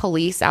already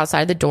police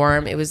outside the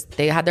dorm.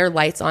 They had their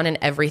lights on and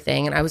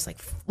everything. And I was like,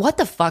 what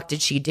the fuck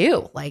did she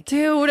do? Like,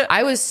 dude,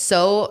 I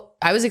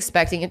was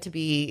expecting it to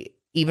be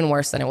even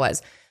worse than it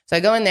was. So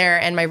I go in there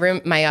and my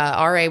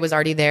RA was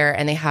already there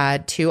and they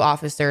had two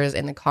officers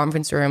in the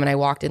conference room. And I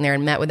walked in there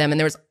and met with them. And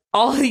there was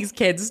all of these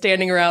kids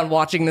standing around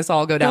watching this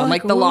all go down.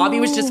 Like the lobby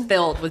was just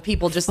filled with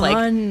people just like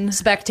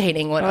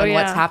spectating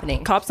what's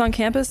happening. Cops on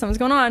campus. Something's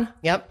going on.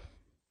 Yep.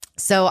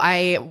 So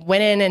I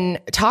went in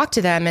and talked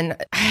to them and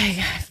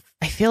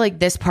I feel like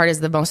this part is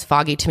the most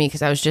foggy to me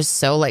because I was just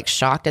so like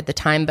shocked at the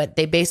time, but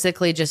they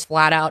basically just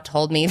flat out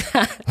told me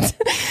that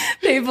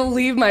they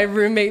believe my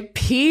roommate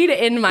peed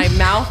in my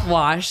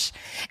mouthwash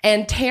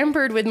and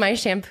tampered with my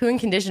shampoo and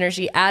conditioner.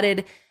 She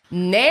added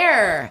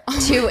Nair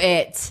to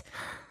it.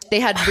 They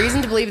had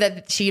reason to believe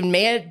that she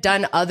may have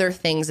done other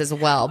things as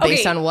well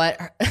based on what...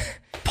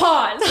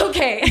 Pause.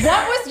 Okay.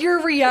 What was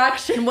your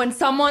reaction when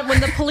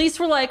the police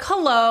were like,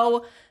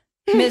 hello,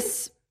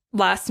 Miss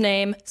last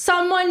name,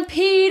 someone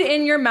peed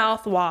in your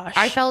mouthwash?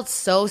 I felt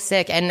so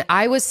sick. And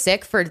I was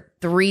sick for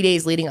 3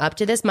 days leading up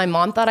to this. My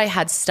mom thought I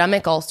had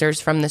stomach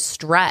ulcers from the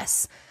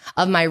stress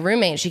of my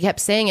roommate. She kept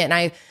saying it. And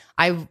I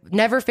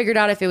never figured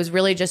out if it was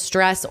really just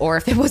stress or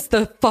if it was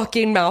the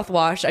fucking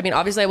mouthwash. I mean,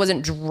 obviously I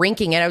wasn't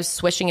drinking it. I was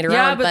swishing it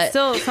around. Yeah, but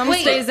still, some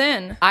stays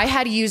in. I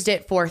had used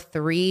it for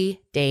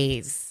 3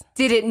 days.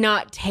 Did it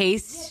not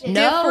taste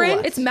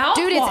different? It's mouthwash.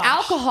 Dude, it's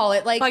alcohol.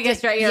 It like, I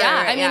guess, right.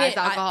 I mean, it's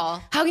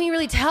alcohol. How can you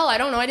really tell? I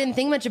don't know. I didn't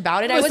think much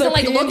about it. I wasn't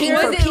like looking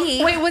for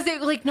pee. Wait, was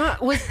it like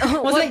not? Was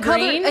it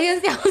green? I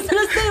was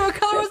gonna say, what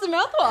color was the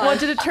mouthwash? What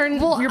did it turn?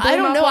 Your I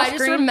don't know. I just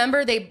green?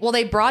 remember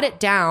they brought it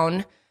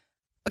down.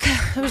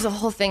 There was a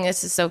whole thing.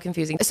 This is so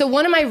confusing. So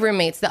one of my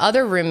roommates, the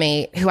other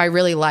roommate who I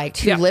really liked,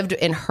 who lived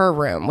in her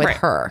room with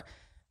her,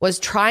 was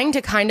trying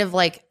to kind of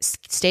like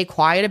stay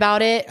quiet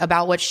about it,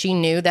 about what she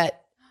knew that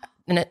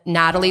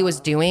Natalie was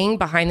doing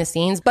behind the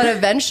scenes. But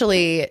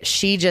eventually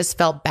she just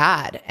felt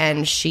bad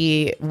and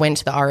she went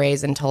to the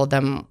RAs and told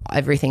them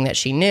everything that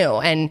she knew.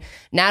 And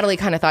Natalie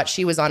kind of thought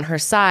she was on her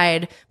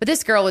side, but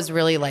this girl was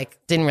really like,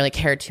 didn't really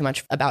care too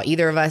much about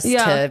either of us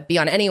to be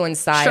on anyone's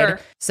side. Sure.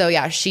 So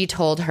yeah, she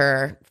told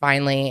her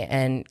finally,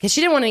 and because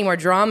she didn't want any more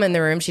drama in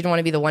the room. She didn't want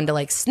to be the one to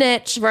like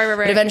snitch. Right.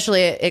 But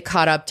eventually it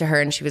caught up to her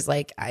and she was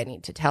like, I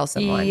need to tell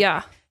someone.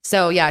 Yeah.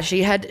 So yeah,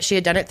 she had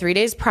done it 3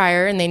 days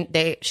prior,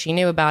 and she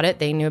knew about it.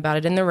 They knew about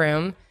it in the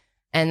room,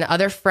 and the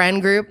other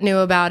friend group knew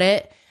about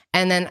it.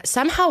 And then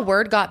somehow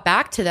word got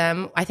back to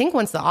them, I think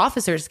once the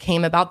officers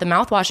came, about the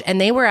mouthwash, and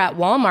they were at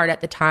Walmart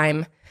at the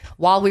time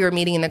while we were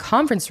meeting in the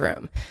conference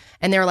room.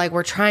 And they were like,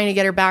 we're trying to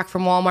get her back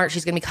from Walmart.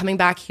 She's going to be coming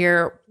back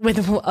here with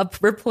a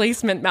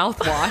replacement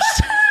mouthwash.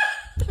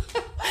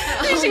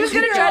 She was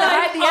going to try to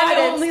hide the evidence.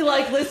 I only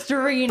like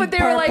Listerine. But they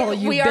were like,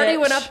 we already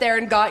went up there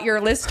and got your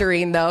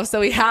Listerine, though, so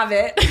we have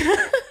it.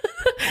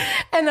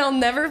 And I'll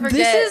never forget.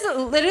 This is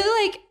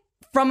literally like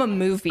from a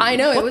movie. I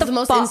know. It was the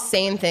most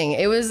insane thing.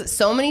 It was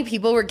so many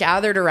people were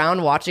gathered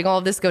around watching all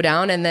of this go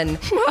down. And then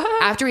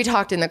after we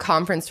talked in the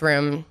conference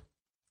room,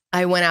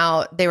 I went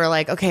out. They were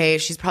like, okay,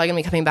 she's probably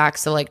going to be coming back.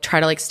 So like try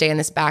to like stay in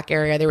this back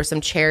area. There were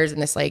some chairs in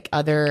this like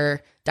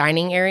other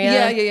dining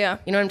area. Yeah.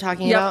 You know what I'm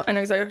talking about? I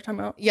know exactly what you're talking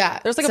about. Yeah.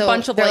 There's like a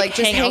bunch of like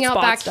just hang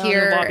out back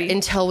here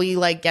until we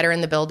like get her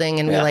in the building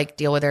and we like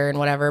deal with her and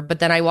whatever. But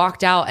then I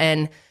walked out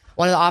and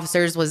one of the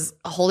officers was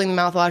holding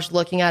the mouthwash,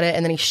 looking at it,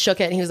 and then he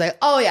shook it and he was like,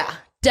 oh yeah,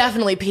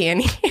 definitely pee in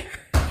here.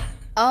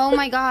 Oh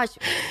my gosh.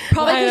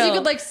 Probably because you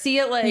could like see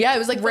it like it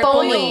was like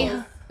foamy.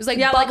 It was like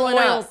bubbling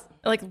up.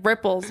 Like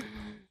ripples.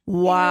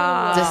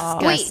 Wow.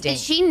 Disgusting. Wait, did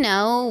she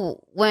know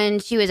when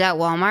she was at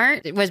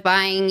Walmart was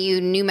buying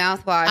you new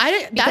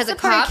mouthwash? Because the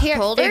cops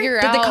told her?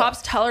 Did the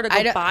cops tell her to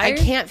go buy? I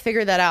can't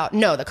figure that out.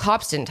 No, the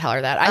cops didn't tell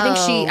her that.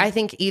 I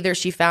think either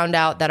she found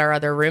out that our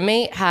other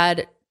roommate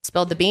had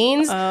spilled the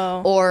beans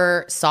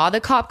or saw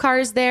the cop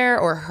cars there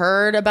or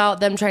heard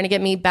about them trying to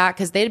get me back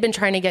because they'd been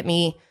trying to get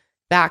me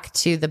back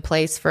to the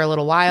place for a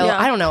little while.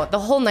 I don't know. The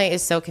whole night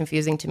is so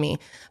confusing to me.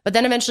 But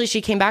then eventually she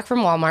came back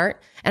from Walmart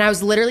and I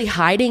was literally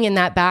hiding in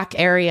that back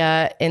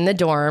area in the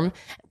dorm,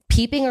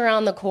 peeping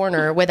around the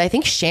corner with, I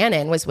think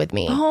Shannon was with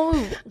me.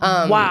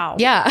 Wow.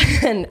 Yeah.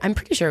 And I'm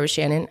pretty sure it was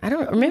Shannon.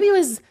 or maybe it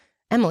was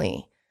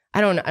Emily.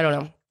 I don't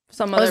know.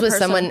 I was with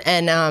someone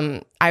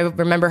and I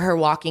remember her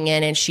walking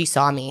in and she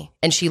saw me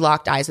and she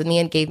locked eyes with me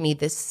and gave me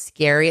the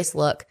scariest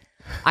look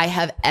I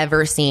have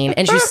ever seen.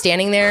 And she was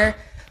standing there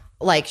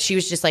like she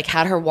was just like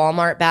had her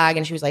Walmart bag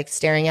and she was like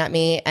staring at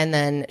me. And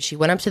then she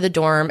went up to the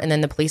dorm and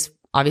then the police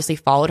obviously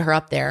followed her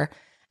up there.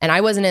 And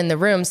I wasn't in the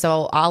room.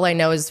 So all I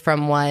know is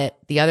from what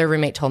the other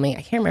roommate told me.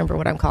 I can't remember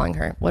what I'm calling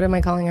her. What am I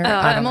calling her?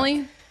 Emily?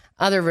 No.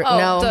 I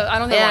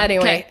don't think. Yeah,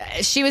 anyway,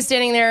 she was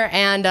standing there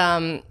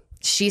and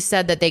she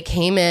said that they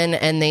came in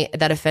and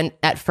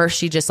at first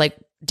she just like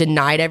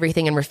denied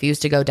everything and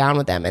refused to go down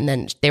with them. And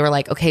then they were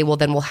like, okay, well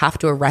then we'll have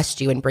to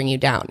arrest you and bring you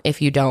down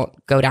if you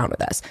don't go down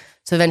with us.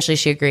 So eventually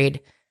she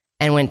agreed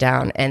and went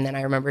down. And then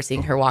I remember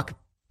seeing her walk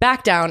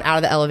back down out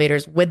of the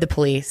elevators with the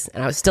police.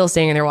 And I was still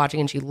standing there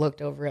watching and she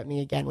looked over at me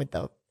again with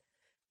the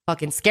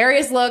fucking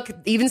scariest look,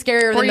 even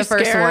scarier than the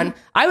first one.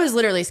 I was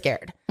literally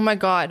scared. Oh my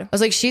God. I was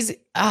like,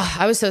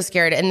 I was so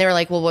scared. And they were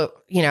like, well,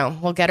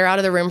 we'll get her out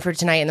of the room for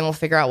tonight and then we'll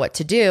figure out what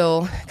to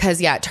do. Cause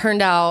it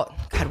turned out,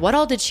 God, what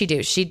all did she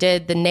do? She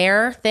did the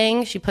Nair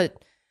thing.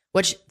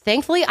 Which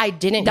thankfully I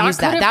didn't use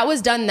that. That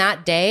was done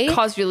that day.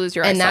 Caused you to lose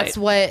your eyesight. And that's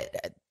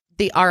what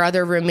our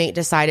other roommate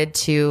decided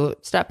to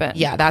step in.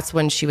 Yeah. That's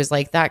when she was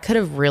like, that could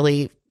have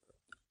really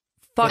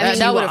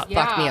that would have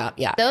fucked me up.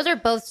 Yeah. Those are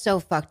both so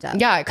fucked up.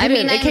 Yeah.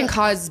 It can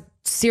cause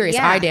serious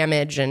eye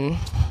damage and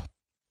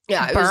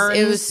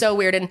it was so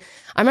weird. And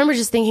I remember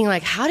just thinking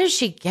like, how did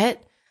she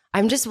get,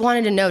 I just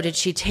wanted to know, did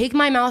she take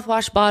my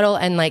mouthwash bottle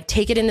and like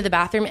take it into the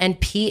bathroom and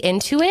pee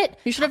into it?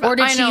 You should have, or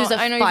did she use a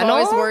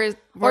funnel?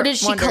 Or did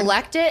she wondered.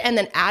 Collect it and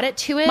then add it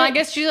to it? I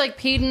guess she like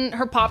peed in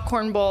her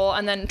popcorn bowl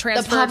and then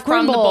transferred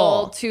from the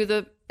bowl to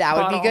the That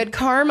bottle. Would be good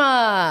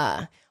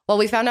karma. Well,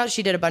 we found out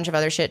she did a bunch of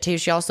other shit too.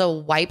 She also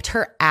wiped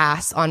her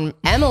ass on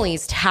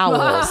Emily's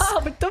towels.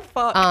 What the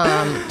fuck?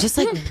 Just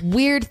like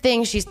weird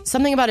things. She's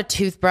something about a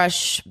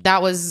toothbrush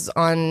that was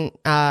on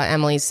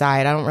Emily's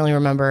side. I don't really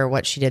remember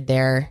what she did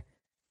there.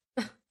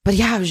 But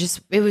yeah,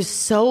 it was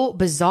so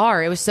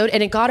bizarre.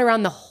 And it got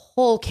around the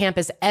whole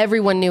campus.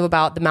 Everyone knew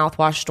about the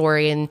mouthwash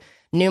story and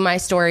knew my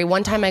story.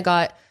 One time I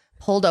got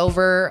pulled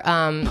over.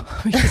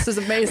 This is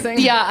amazing.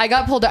 Yeah, I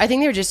got pulled. I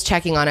think they were just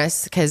checking on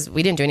us because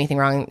we didn't do anything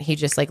wrong. He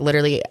just like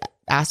literally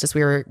asked us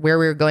where we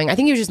were going. I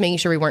think he was just making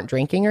sure we weren't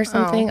drinking or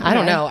something. I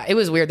don't know. It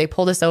was weird. They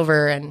pulled us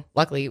over and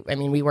luckily,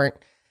 we weren't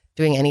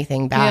doing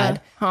anything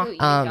bad.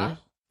 Yeah.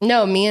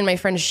 No, me and my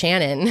friend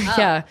Shannon. Oh.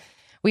 Yeah.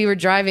 We were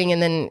driving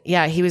and then,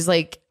 he was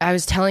like, I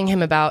was telling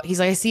him he's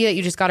like, I see that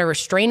you just got a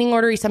restraining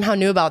order. He somehow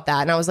knew about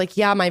that. And I was like,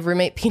 yeah, my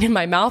roommate peed in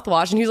my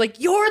mouthwash. And he was like,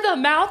 you're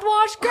the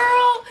mouthwash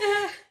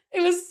girl?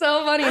 It was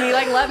so funny. And he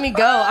like let me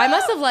go. I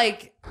must have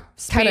like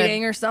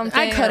speeding or something.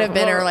 I could have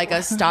been, or like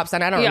a stop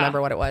sign. I don't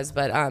remember what it was,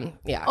 but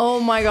yeah. Oh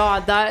my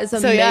God, that is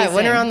amazing. So yeah, I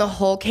went around the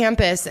whole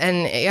campus,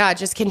 and yeah, it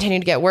just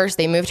continued to get worse.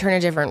 They moved her in a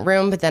different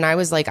room, but then I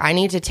was like, I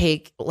need to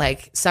take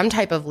like some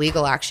type of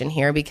legal action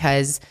here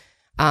because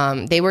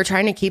they were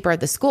trying to keep her at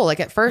the school. Like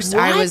at first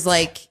I was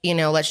like,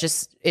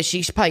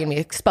 she's probably gonna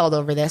be expelled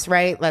over this,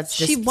 right? Let's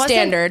just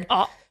standard.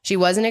 She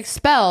wasn't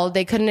expelled.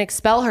 They couldn't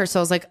expel her. So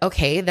I was like,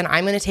 okay, then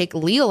I'm going to take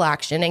legal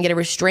action and get a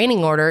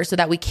restraining order so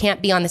that we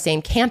can't be on the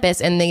same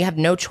campus, and they have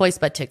no choice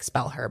but to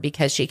expel her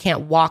because she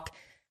can't walk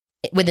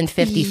within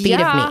 50 feet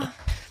of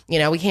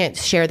me. We can't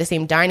share the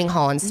same dining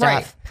hall and stuff.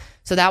 Right.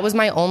 So that was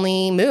my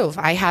only move.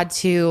 I had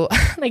to,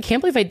 I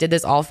can't believe I did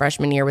this all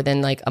freshman year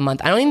within like a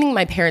month. I don't even think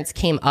my parents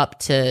came up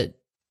to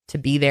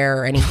be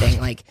there or anything.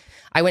 Like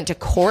I went to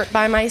court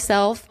by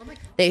myself.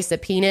 They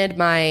subpoenaed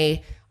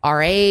my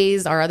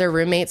RAs, our other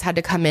roommates had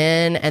to come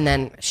in, and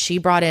then she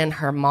brought in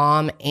her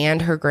mom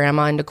and her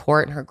grandma into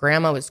court, and her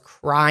grandma was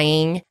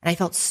crying. And I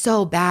felt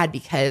so bad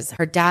because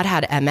her dad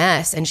had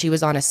MS and she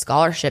was on a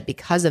scholarship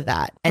because of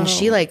that. And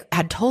she like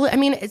had told,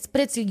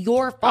 it's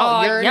your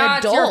fault. You're an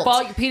adult. It's your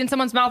fault. You peed in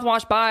someone's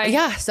mouthwash. Bye.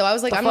 Yeah. So I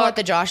was like, I'm gonna let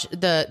the judge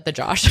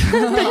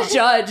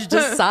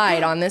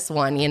decide on this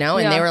one,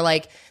 And they were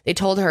like, they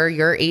told her,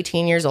 you're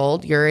 18 years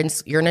old, you're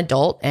an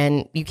adult,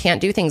 and you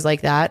can't do things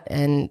like that.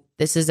 And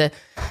this is a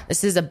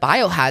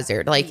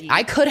biohazard. Like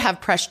I could have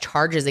pressed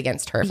charges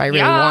against her if I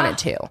really wanted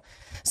to.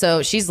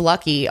 So she's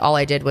lucky. All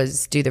I did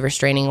was do the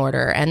restraining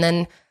order. And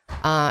then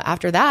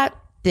after that,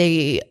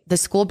 the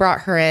school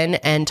brought her in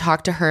and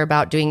talked to her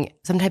about doing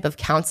some type of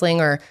counseling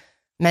or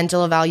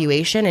mental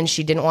evaluation. And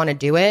she didn't want to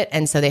do it.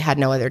 And so they had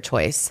no other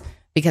choice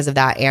because of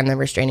that and the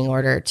restraining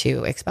order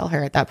to expel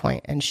her at that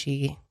point. And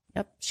she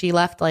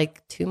left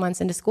like 2 months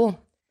into school.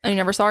 And you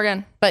never saw her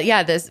again. But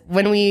yeah,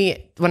 when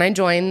I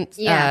joined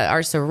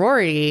our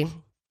sorority,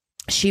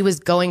 she was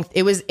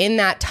it was in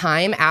that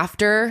time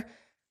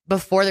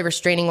before the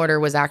restraining order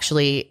was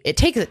actually, it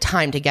takes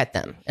time to get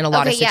them in a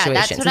lot of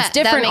situations. It's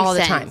different all the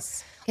time.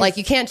 Like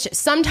you can't,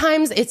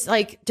 sometimes it's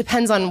like,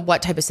 depends on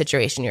what type of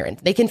situation you're in.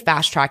 They can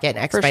fast track it and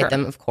expedite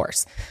them, of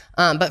course.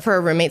 But for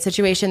a roommate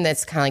situation,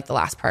 that's kind of like the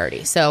last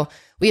priority. So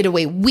we had to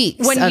wait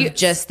weeks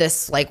just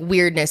this like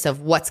weirdness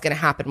of what's going to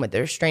happen with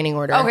the restraining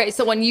order. Okay,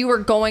 so when you were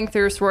going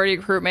through sorority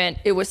recruitment,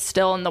 it was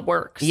still in the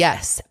works.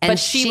 Yes. And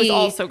she was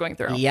also going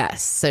through.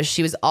 Yes. So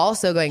she was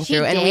also going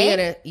through.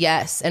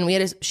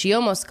 And she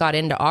almost got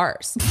into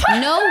ours.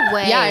 No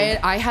way.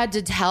 Yeah, I had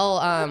to tell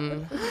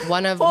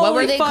one of, what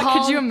were they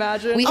called? Could you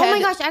imagine? Oh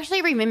my gosh, actually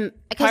I remember,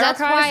 because that's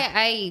why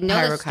I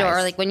know the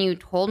story, like when you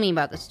told me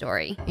about the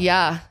story.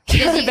 Yeah.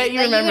 I bet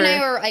you remember. You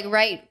and I were like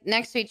right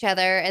next to each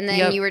other, and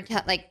then you were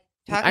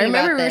I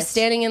remember we were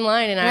standing in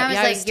line, and I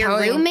was like, your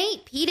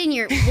roommate peed in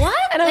your what?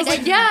 And I was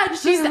like, yeah,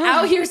 she's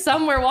out here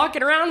somewhere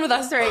walking around with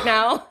us right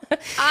now.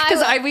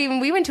 Because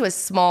we went to a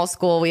small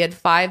school. We had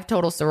 5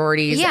 total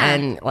sororities,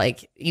 and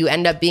like you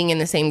end up being in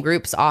the same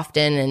groups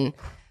often. And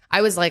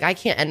I was like, I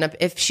can't end up,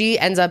 if she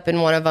ends up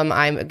in one of them,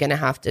 I'm gonna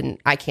have to,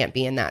 I can't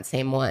be in that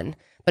same one.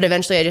 But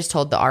eventually I just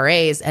told the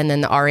RAs, and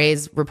then the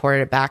RAs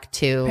reported it back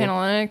to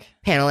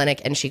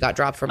Panhellenic, and she got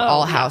dropped from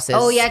all houses.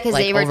 Oh, yeah, because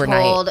they were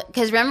told.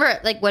 Because remember,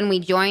 like when we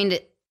joined,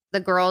 the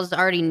girls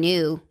already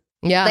knew.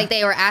 Yeah. Like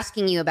they were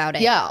asking you about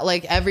it. Yeah,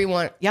 like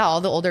everyone,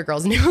 all the older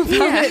girls knew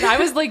about it. I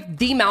was like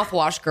the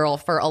mouthwash girl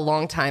for a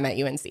long time at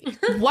UNC.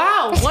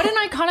 Wow, what an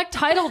iconic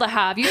title to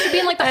have. You should be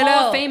in like the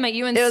Hall of Fame at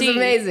UNC. It was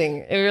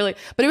amazing.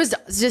 But it was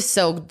just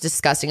so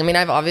disgusting. I mean,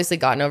 I've obviously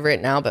gotten over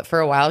it now, but for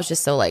a while it was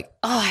just so like,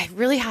 oh, I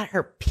really had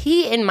her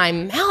pee in my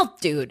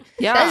mouth, dude.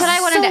 Yeah. That's what I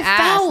wanted to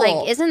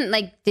ask.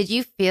 Like, did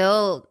you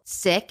feel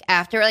sick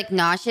after, like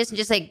nauseous, and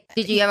just like,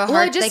 did you have a heart?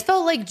 Well, I just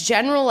felt like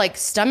general like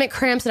stomach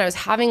cramps, and I was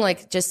having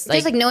like just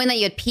like knowing that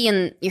you had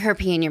her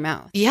pee in your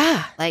mouth.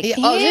 Yeah. Like, just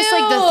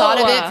like the thought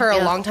of it for a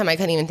long time, I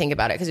couldn't even think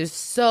about it because it was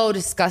so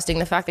disgusting.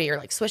 The fact that you're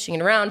like swishing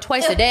it around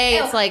twice a day,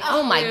 it's like,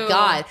 oh my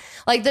God.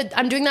 Like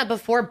I'm doing that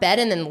before bed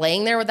and then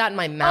laying there with that in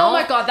my mouth. Oh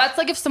my God. That's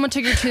like if someone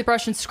took your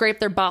toothbrush and scraped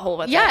their butthole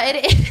with it. Yeah,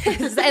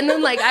 it is. And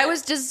then like, I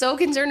was just so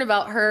concerned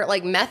about her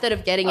like method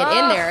of getting it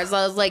in there. So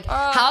I was like,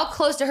 how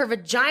close to her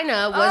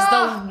vagina was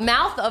the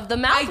mouth of the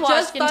mouthwash container? I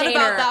just thought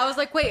about that. I was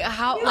like, wait,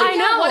 how? Like, I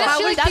know. What if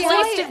she like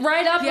placed it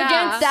right up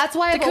against? That's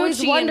why I've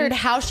always wondered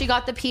how she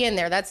got the pee in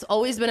there. That's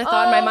always been a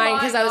thought in my mind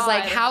because I was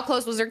like, how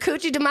close was her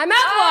coochie to my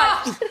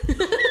mouthwash?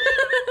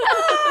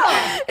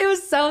 It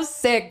was so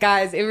sick,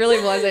 guys. It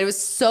really was. It was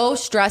so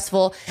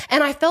stressful.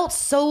 And I felt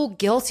so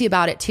guilty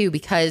about it too,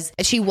 because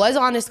she was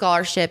on a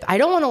scholarship. I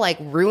don't want to like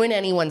ruin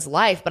anyone's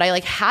life, but I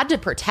like had to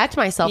protect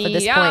myself at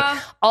this point.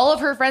 All of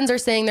her friends are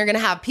saying they're going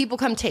to have people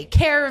come take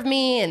care of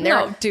me. And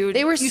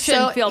they were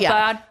shouldn't feel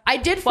bad. I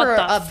did for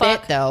a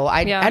bit though.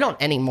 I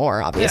don't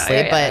anymore,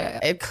 obviously,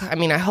 but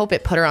I hope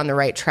it put her on the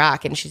right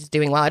track and she's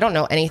doing well. I don't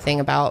know anything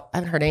about, I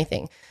haven't heard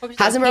anything.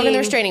 Hasn't broken the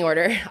restraining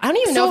order. I don't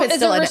even know if it's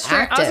still active.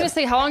 I was going to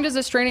say, how long does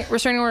the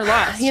restraining order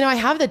last? I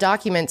have the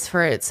documents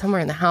for it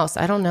somewhere in the house.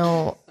 I don't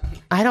know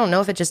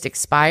if it just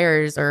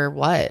expires or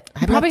what.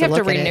 I probably have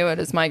to renew it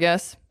is my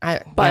guess.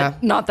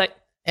 Not that.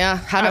 Yeah,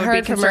 haven't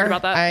heard from her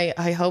about that.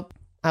 I hope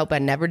I hope I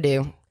never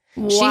do.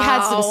 Wow. She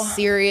had some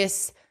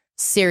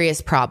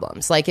serious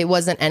problems. Like, it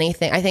wasn't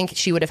anything. I think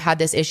she would have had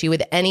this issue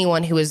with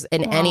anyone who was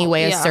in any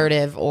way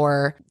assertive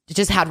or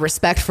just had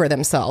respect for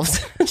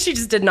themselves. She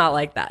just did not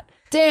like that.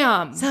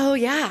 Damn. So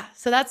yeah.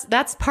 So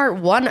that's part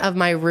one of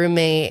my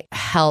roommate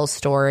hell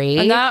story.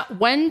 And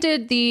when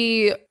did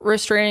the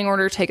restraining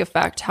order take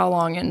effect? How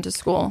long into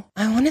school?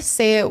 I want to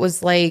say it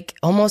was like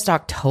almost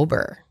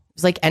October. It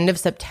was like end of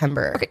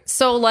September. Okay,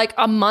 so like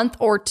a month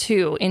or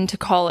two into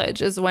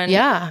college is when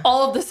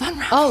all of this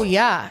unraveled. Oh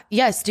yeah.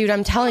 Yes, dude,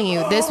 I'm telling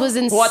you, this was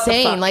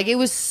insane. Like, it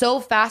was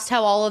so fast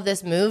how all of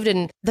this moved,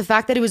 and the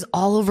fact that it was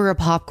all over a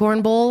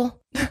popcorn bowl.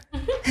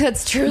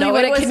 That's truly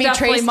what it can be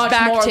traced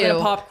back to.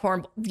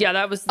 Popcorn. Yeah,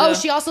 that was. Oh,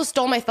 she also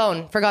stole my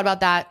phone. Forgot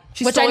about that.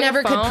 Which I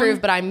never could prove,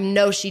 but I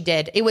know she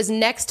did. It was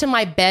next to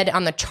my bed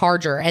on the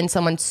charger, and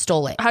someone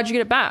stole it. How'd you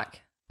get it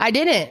back? I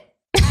didn't.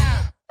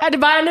 I had to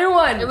buy a new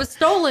one. It was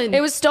stolen.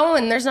 It was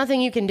stolen. There's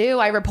nothing you can do.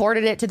 I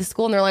reported it to the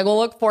school, and they're like, "Well,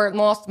 look for it,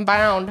 lost and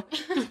found."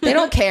 They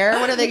don't care.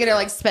 What are they gonna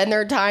like spend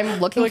their time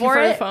looking for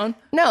it? The phone?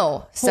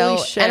 No.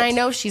 So, and I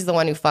know she's the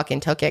one who fucking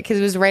took it because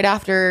it was right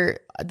after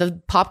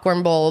the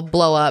popcorn bowl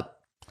blow up.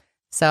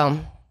 So,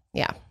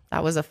 yeah,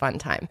 that was a fun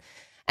time.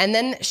 And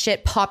then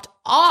shit popped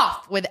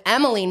off with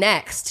Emily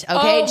next.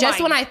 Okay.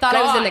 Just when I thought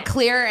I was in the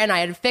clear and I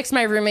had fixed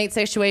my roommate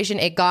situation,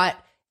 it got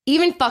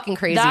even fucking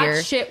crazier.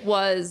 That shit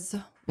was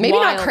maybe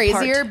not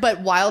crazier,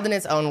 but wild in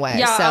its own way.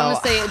 Yeah, so, I'm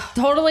going to say a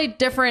totally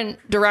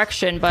different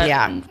direction, but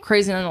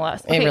crazy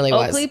nonetheless. Okay, it really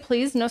was. Oakley,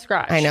 please, no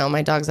scratch. I know.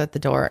 My dog's at the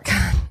door.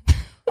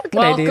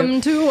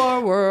 Welcome to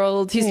our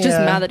world. He's just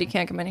mad that he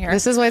can't come in here.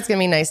 This is why it's going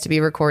to be nice to be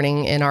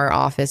recording in our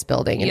office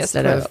building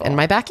instead of in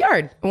my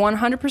backyard.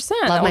 100%.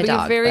 That will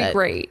be very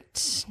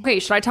great. Okay,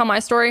 should I tell my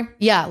story?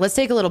 Yeah, let's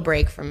take a little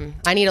break from.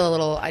 I need a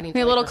little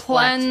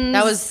cleanse.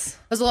 That was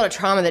a lot of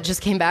trauma that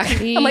just came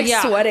back. I'm like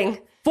sweating.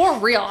 For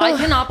real. I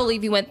cannot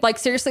believe you went. Like,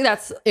 seriously,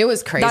 it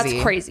was crazy.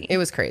 That's crazy. It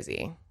was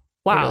crazy.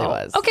 Wow. It really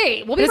was.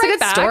 Okay, we'll be right back.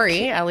 It's a good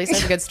story. At least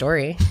it's a good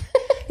story.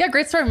 Yeah,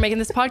 great story. We're making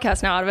this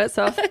podcast now out of it.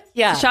 So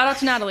yeah, shout out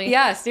to Natalie.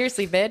 Yeah,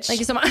 seriously, bitch. Thank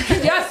you so much.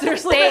 Yeah,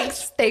 seriously. Thanks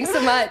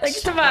so much.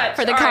 Thanks so much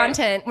for the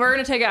content. Right. We're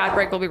gonna take an ad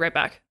break. We'll be right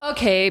back.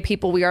 Okay,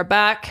 people, we are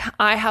back.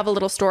 I have a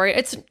little story.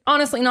 It's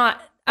honestly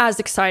not as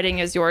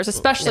exciting as yours,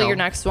 especially your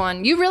next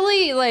one. You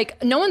really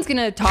no one's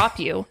gonna top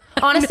you.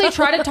 Honestly,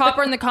 try to top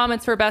her in the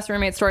comments for best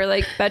roommate story.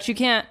 Like, bet you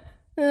can't.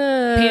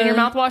 Peed in your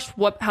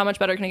mouthwash? How much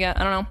better can it get?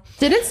 I don't know.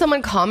 Didn't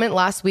someone comment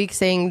last week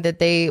saying that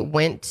they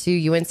went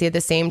to UNC at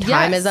the same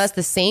time as us,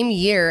 the same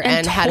year,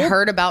 and had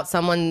heard about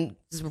someone's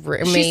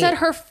roommate? She said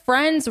her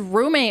friend's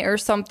roommate or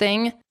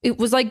something. It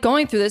was like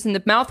going through this in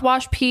the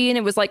mouthwash pee, and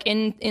it was like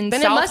in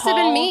But South it must have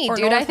been me, dude.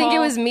 North I think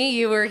Hall. It was me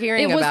you were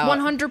hearing about. It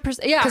was 100%.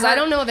 Yeah, because I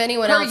don't know of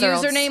anyone else. Her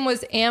username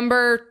was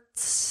Amber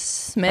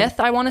Smith,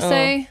 I want to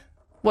say,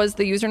 was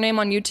the username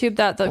on YouTube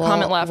that the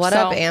comment left. What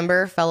up,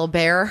 Amber, fellow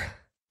bear?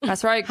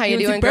 That's right. How you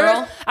doing,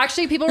 girl?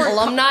 Actually, people were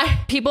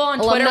People on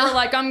Twitter were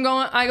like,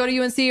 I go to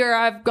UNC, or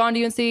I've gone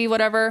to UNC,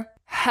 whatever.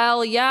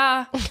 Hell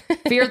yeah.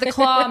 Fear the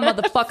claw,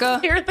 motherfucker.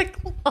 Fear the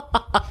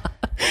claw.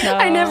 No.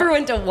 I never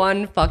went to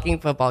one fucking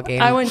football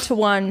game. I went to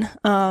one,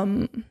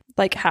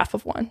 like half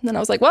of one. Then I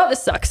was like, well,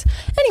 this sucks.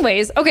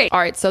 Anyways, okay. All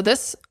right. So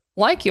this,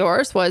 like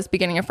yours, was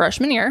beginning of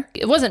freshman year.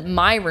 It wasn't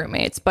my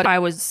roommates, but I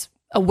was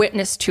a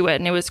witness to it,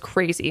 and it was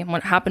crazy. And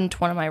what happened to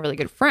one of my really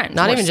good friends.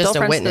 Not even just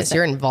a witness,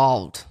 you're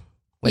involved.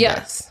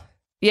 This.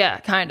 Yeah,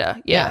 kind of.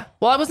 Yeah.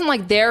 Well, I wasn't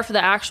like there for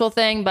the actual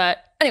thing, but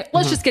anyway,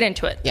 let's just get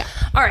into it. Yeah.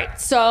 All right.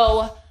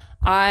 So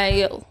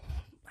I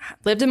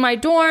lived in my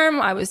dorm.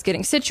 I was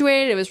getting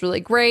situated. It was really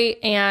great.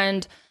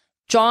 And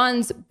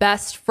John's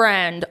best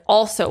friend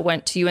also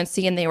went to UNC,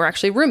 and they were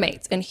actually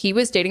roommates. And he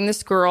was dating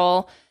this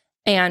girl,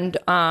 and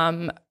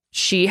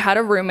she had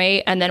a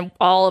roommate. And then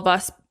all of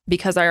us,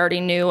 because I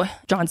already knew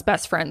John's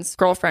best friend's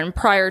girlfriend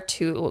prior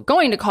to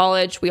going to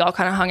college, we all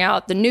kind of hung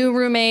out. The new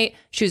roommate,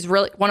 she was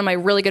really one of my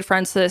really good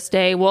friends to this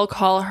day. We'll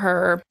call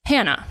her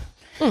Hannah.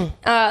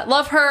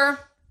 Love her.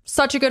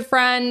 Such a good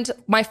friend.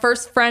 My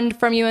first friend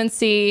from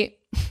UNC.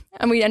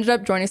 And we ended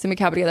up joining Sigma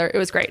Kappa together. It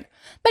was great.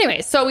 But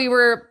anyway, so we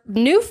were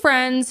new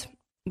friends.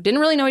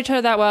 Didn't really know each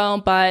other that well,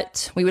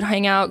 but we would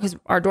hang out because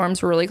our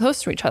dorms were really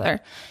close to each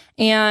other.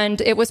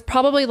 And it was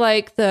probably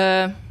like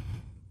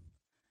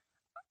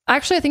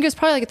Actually, I think it was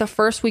probably like the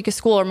first week of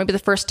school, or maybe the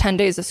first 10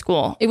 days of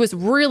school. It was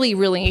really,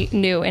 really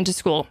new into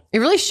school. It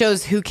really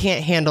shows who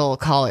can't handle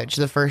college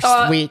the first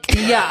week.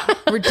 Yeah,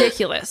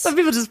 ridiculous. Some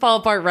people just fall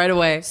apart right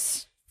away.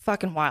 It's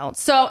fucking wild.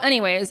 So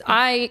anyways,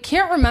 I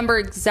can't remember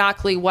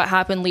exactly what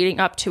happened leading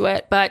up to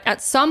it, but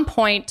at some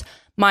point,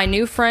 my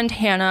new friend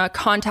Hannah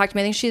contacted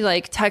me. I think she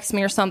texted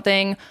me or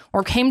something,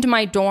 or came to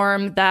my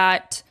dorm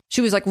that she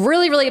was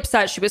really, really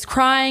upset. She was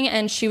crying,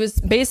 and she was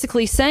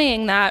basically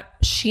saying that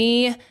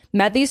she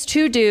met these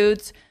two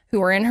dudes who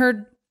were in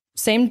her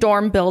same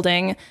dorm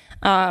building,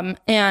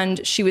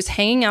 and she was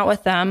hanging out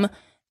with them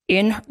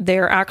in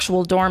their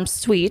actual dorm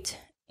suite.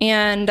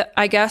 And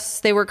I guess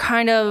they were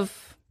kind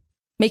of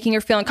making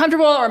her feel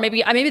uncomfortable, or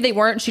maybe they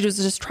weren't. She was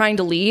just trying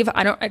to leave.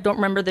 I don't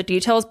remember the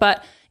details,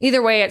 but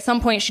either way, at some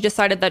point she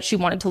decided that she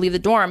wanted to leave the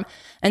dorm,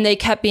 and they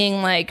kept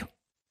being like,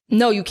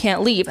 no, you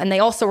can't leave. And they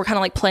also were kind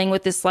of like playing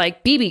with this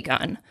like BB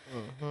gun.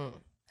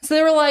 So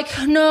they were like,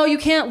 no, you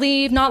can't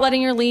leave, not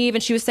letting her leave.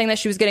 And she was saying that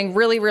she was getting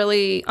really,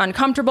 really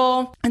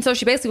uncomfortable. And so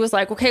she basically was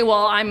like, okay,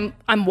 well,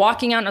 I'm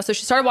walking out now. So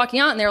she started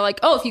walking out, and they were like,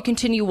 oh, if you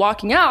continue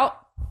walking out,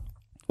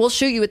 we'll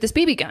shoot you with this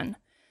BB gun.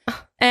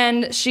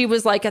 And she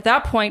was like, at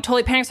that point,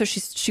 totally panicked. So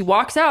she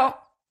walks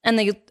out, and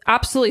they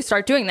absolutely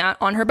start doing that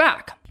on her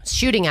back.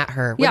 Shooting at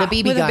her with a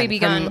BB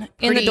gun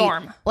in the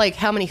dorm. Like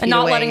how many feet and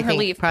not away? letting her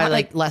leave. Probably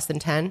like less than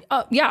 10?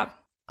 Yeah.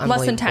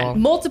 Less than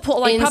 10. Multiple,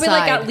 like probably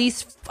like at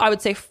least, I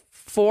would say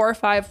 4 or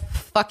 5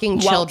 fucking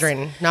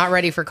children not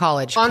ready for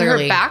college. On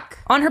clearly. her back?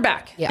 On her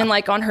back. Yeah. And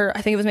like on her,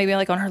 I think it was maybe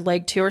like on her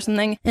leg too or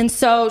something. And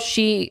so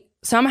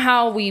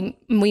somehow we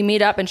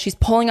meet up, and she's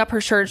pulling up her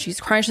shirt, and she's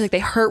crying. She's like, they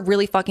hurt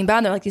really fucking bad.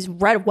 And they're like these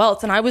red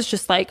welts. And I was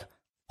just like,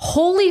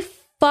 holy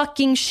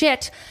fucking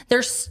shit.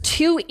 There's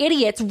 2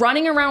 idiots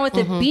running around with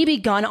a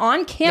BB gun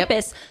on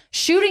campus,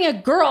 shooting a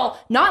girl,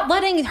 not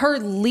letting her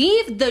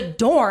leave the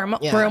dorm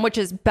room, which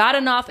is bad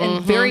enough,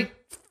 and very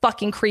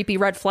fucking creepy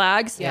red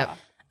flags. Yep.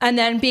 And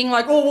then being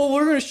like, oh, well,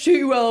 we're going to shoot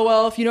you,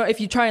 LOL,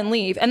 if you try and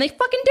leave. And they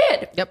fucking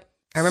did. Yep.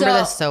 I remember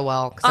this so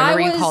well, because I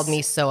remember you called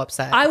me so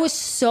upset. I was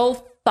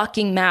so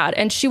fucking mad.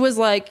 And she was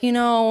like,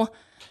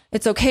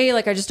 it's okay.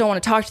 Like, I just don't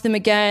want to talk to them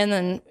again.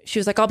 And she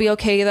was like, I'll be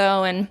okay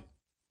though. And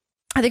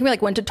I think we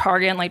like went to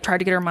Target and like tried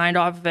to get her mind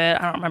off of it.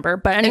 I don't remember.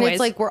 But anyways. And it's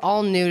like, we're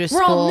all new to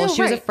school.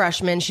 She was a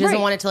freshman. She doesn't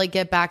want it to like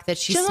get back that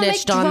she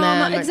snitched on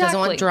them. Exactly. Doesn't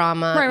want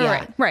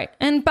drama. Right.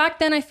 And back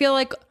then I feel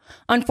like,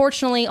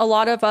 unfortunately, a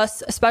lot of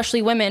us,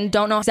 especially women,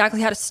 don't know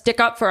exactly how to stick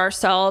up for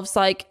ourselves.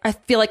 Like, I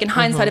feel like in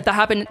hindsight, if that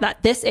happened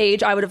at this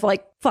age, I would have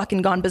like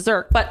fucking gone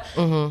berserk. But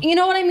you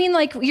know what I mean?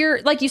 Like,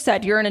 you're, like you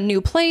said, you're in a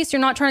new place.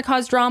 You're not trying to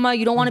cause drama.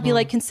 You don't want to be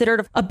like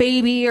considered a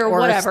baby or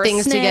whatever.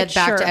 Things to get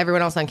back to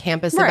everyone else on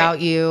campus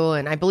about you.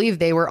 And I believe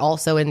they were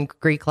also in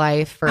Greek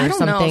life or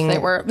something. I don't know if they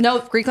were. No,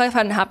 Greek life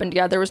hadn't happened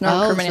yet. There was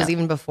no recruitment yet. It was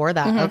even before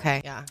that.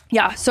 Okay.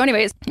 Yeah. So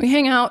anyways, we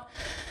hang out.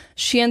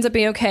 She ends up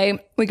being okay.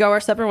 We go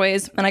our separate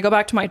ways, and I go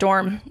back to my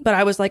dorm. But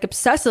I was like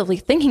obsessively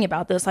thinking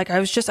about this. Like,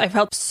 I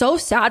felt so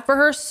sad for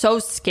her, so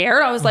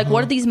scared. I was like,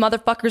 what are these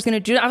motherfuckers going to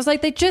do? I was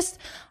like, this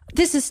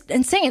is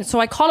insane. So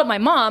I called up my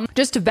mom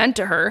just to vent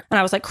to her. And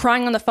I was like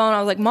crying on the phone. I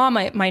was like, Mom,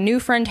 my new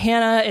friend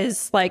Hannah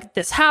is like,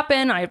 this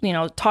happened. I,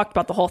 talked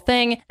about the whole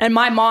thing. And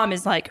my mom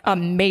is like a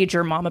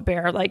major mama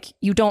bear. Like,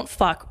 you don't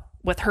fuck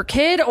with her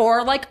kid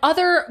or like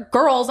other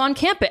girls on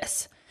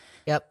campus.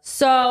 Yep.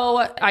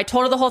 So I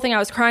told her the whole thing. I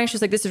was crying.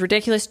 She's like, this is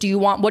ridiculous. What do you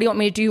want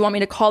me to do? You want me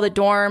to call the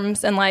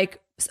dorms and like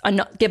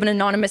give an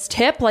anonymous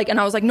tip? Like, and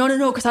I was like, no,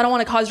 because I don't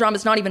want to cause drama.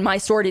 It's not even my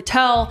story to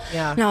tell.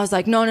 Yeah. And I was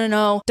like,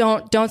 no,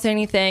 don't say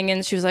anything.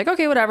 And she was like,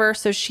 okay, whatever.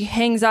 So she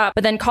hangs up,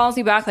 but then calls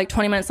me back like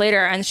 20 minutes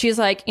later. And she's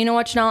like, you know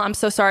what, Janelle, I'm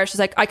so sorry. She's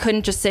like, I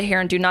couldn't just sit here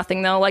and do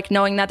nothing though. Like,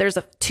 knowing that there's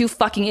 2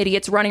 fucking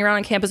idiots running around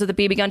on campus with a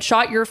BB gun,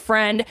 shot your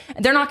friend.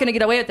 They're not going to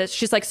get away with this.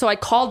 She's like, so I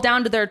called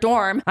down to their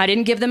dorm. I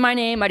didn't give them my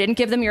name. I didn't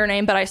give them your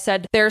name, but I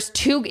said, there's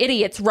 2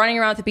 idiots running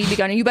around with a BB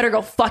gun and you better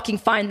go fucking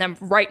find them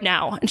right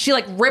now. And she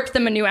like ripped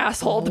them a new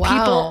asshole. The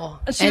people.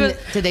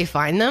 Did they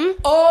find them?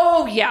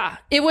 Oh yeah.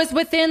 It was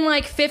within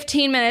like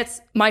 15 minutes.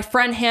 My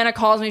friend Hannah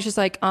calls me. She's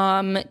like,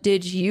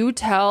 did you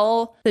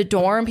tell the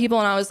dorm people?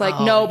 And I was like,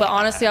 no, but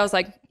honestly, I was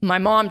like, my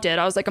mom did.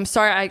 I was like, I'm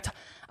sorry.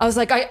 I was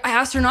like, I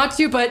asked her not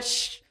to, but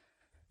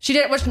she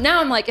did. Which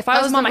now I'm like, if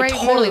I was mom, I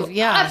totally would.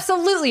 Yeah,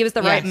 absolutely, it was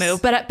the right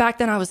move. But back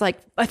then I was like,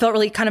 I felt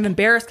really kind of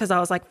embarrassed because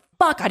I was like,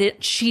 fuck,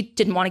 she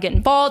didn't want to get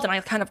involved, and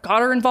I kind of got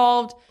her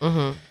involved.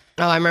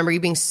 Oh, I remember you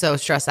being so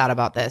stressed out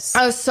about this.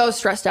 I was so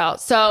stressed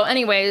out. So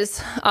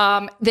anyways,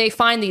 they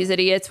find these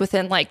idiots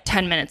within like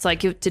 10 minutes.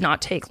 Like, it did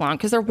not take long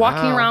because they're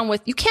walking around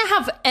with, you can't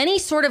have any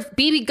sort of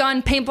BB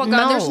gun, paintball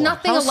gun. There's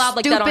nothing allowed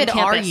like that on campus.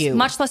 Are you?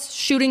 Much less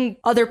shooting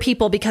other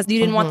people because you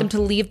didn't want them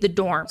to leave the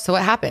dorm. So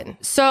what happened?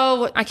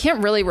 So I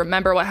can't really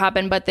remember what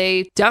happened, but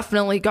they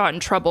definitely got in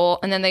trouble.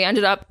 And then they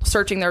ended up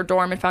searching their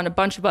dorm and found a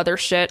bunch of other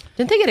shit.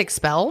 Didn't they get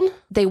expelled?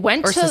 They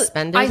went or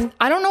suspended?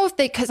 I don't know if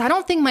because I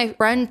don't think my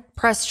friend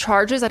pressed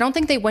charges. I don't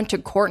think they went to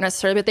court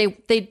necessarily, but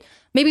they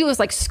maybe it was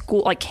like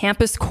school, like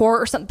campus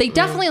court or something. They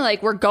definitely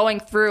like were going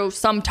through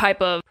some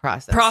type of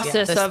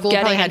process of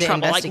getting in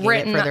trouble, like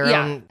written for their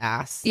own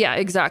ass. Yeah,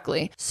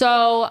 exactly.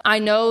 So I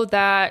know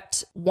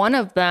that one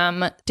of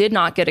them did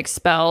not get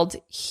expelled.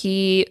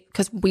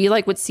 Because we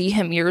like would see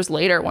him years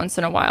later once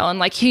in a while, and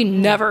like he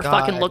never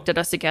fucking looked at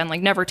us again.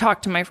 Like, never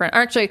talked to my friend.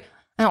 Actually,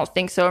 I don't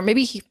think so. Or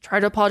maybe he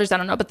tried to apologize. I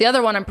don't know. But the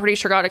other one, I'm pretty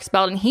sure, got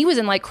expelled, and he was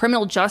in like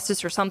criminal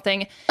justice or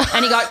something,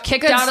 and he got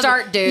kicked out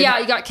of dude. Yeah,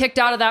 he got kicked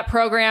out of that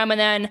program, and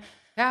then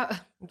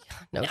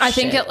no I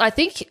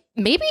think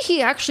maybe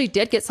he actually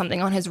did get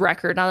something on his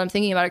record now that I'm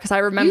thinking about it, because I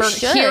remember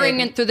hearing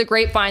it through the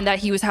grapevine that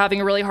he was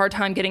having a really hard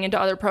time getting into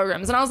other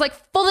programs. And I was like,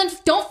 well, then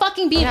don't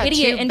fucking be an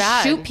idiot and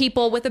shoot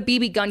people with a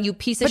BB gun, you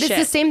piece of shit. But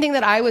it's the same thing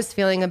that I was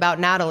feeling about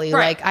Natalie.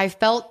 Right. Like, I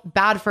felt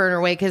bad for her in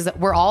a way because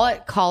we're all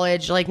at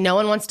college. Like, no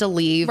one wants to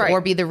leave or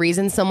be the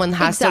reason someone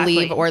has to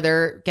leave or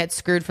they get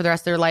screwed for the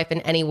rest of their life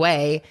in any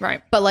way.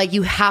 Right. But like,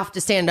 you have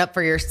to stand up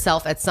for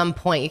yourself at some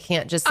point. You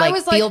can't just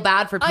feel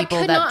bad for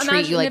people that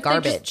treat you like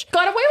garbage.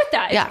 Got away with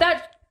that. Yeah. If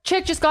that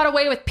chick just got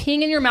away with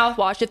peeing in your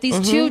mouthwash, if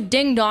these two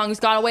ding-dongs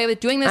got away with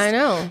doing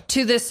this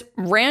to this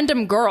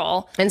random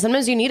girl. And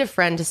sometimes you need a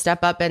friend to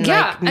step up and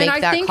like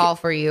make that call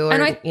for you,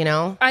 or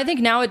I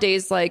think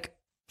nowadays, like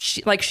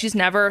she's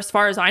never, as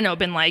far as I know,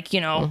 been like,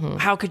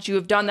 how could you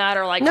have done that,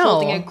 or like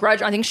holding a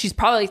grudge. I think she's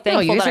probably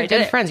thankful that I did it. You're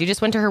good friends. You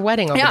just went to her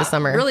wedding over the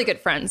summer. Really good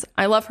friends.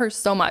 I love her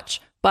so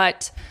much.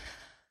 But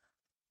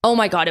oh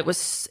my God, it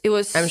was.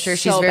 I'm sure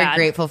she's very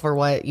grateful for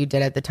what you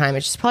did at the time. It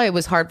just probably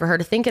was hard for her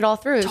to think it all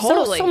through.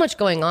 Totally, so much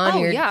going on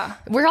here. Yeah,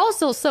 we're all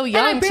still so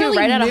young too,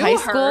 right out of high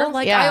school.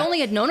 Like I only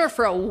had known her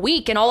for a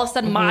week, and all of a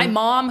sudden, my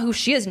mom, who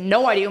she has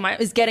no idea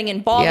is getting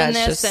involved in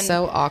this. It's just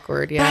so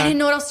awkward. Yeah, but I didn't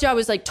know what else to do. I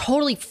was like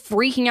totally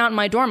freaking out in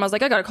my dorm. I was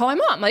like, I gotta call my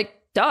mom. Like,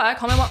 duh, I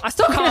call my mom. I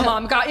still call my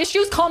mom. Got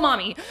issues? Call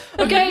mommy.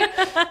 Okay.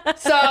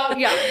 So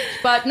yeah,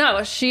 but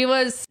no, she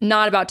was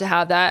not about to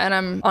have that, and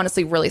I'm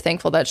honestly really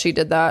thankful that she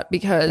did that,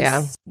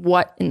 because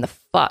what in the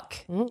fuck?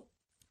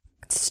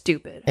 It's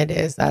stupid. It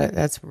is.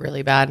 That's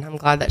really bad. I'm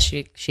glad that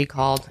she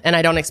called, and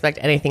I don't expect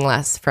anything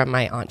less from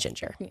my Aunt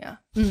Ginger. Yeah.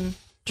 Mm-hmm.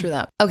 True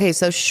that. Okay,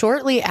 so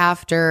shortly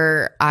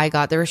after I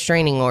got the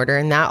restraining order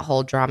and that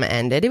whole drama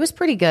ended, it was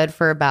pretty good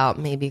for about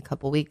maybe a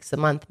couple weeks, a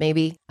month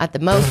maybe at the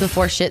most,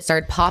 before shit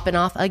started popping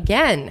off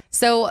again.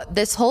 So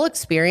this whole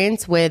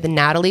experience with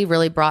Natalie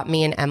really brought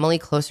me and Emily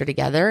closer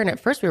together. And at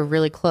first we were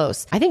really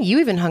close. I think you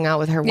even hung out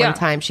with her one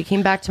time. She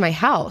came back to my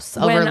house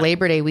over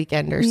Labor Day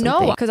weekend or something.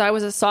 No, because I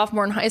was a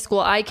sophomore in high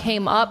school. I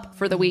came up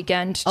for the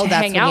weekend to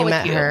hang out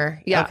with you.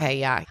 Her. Yeah. Okay,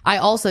 yeah. I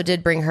also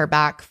did bring her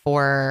back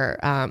for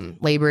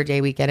Labor Day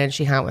weekend, and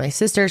she hung out with my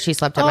sister. She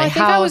slept at my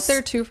house. I was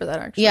there too for that,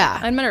 actually. Yeah.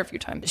 I met her a few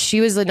times.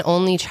 She was an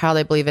only child,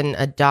 I believe, and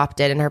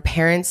adopted, and her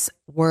parents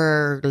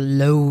were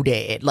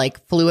loaded,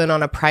 like flew in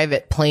on a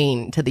private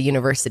plane to the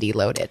university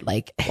loaded.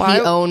 Like he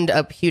owned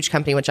a huge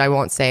company, which I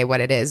won't say what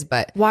it is,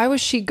 but why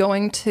was she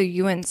going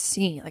to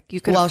UNC? Like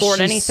you could afford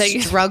anything.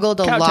 She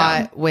struggled a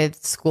lot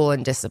with school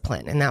and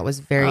discipline, and that was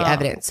very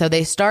evident. So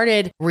they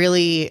started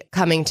really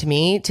coming to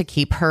me to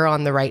keep her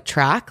on the right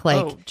track.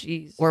 Like,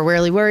 we're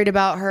really worried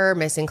about her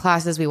missing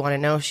classes. We want to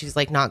know if she's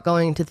like not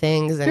going to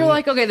things. And you're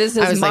like, okay, this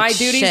is my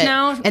duties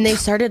now. And they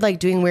started like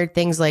doing weird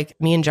things. Like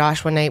me and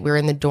Josh one night, we were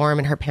in the dorm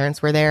and her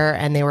parents were there,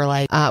 and they were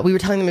like, we were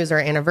telling them it was our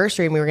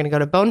anniversary and we were going to go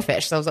to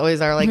Bonefish. So that was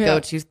always our like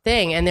go-to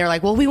thing. And they're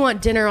like, well, we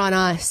want dinner on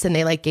us. And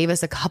they like gave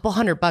us a couple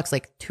 $100,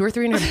 like $200 or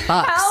 $300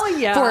 hell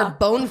yeah. for a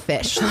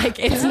Bonefish. Like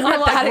it's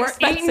not that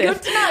expensive.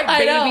 Good tonight,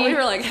 baby. I know. We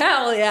were like,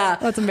 hell yeah.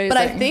 That's amazing. But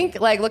I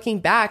think like looking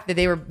back that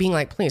they were being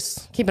like,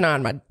 please keep an eye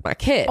on my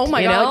kid. Oh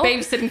my God, like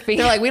babysitting fee.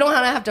 They're like, we don't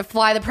want to have to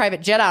fly the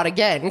private jet out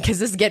again because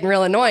this is getting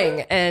real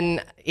annoying.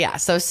 And yeah,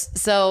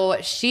 so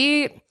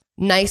she...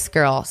 nice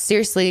girl,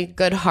 seriously,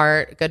 good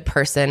heart, good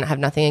person. I have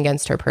nothing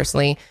against her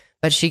personally,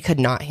 but she could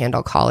not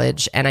handle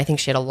college. And I think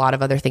she had a lot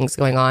of other things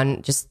going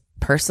on just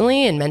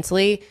personally and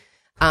mentally.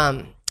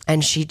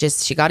 And she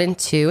got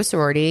into a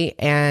sorority,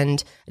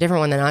 and a different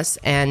one than us,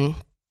 and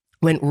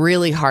went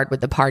really hard with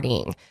the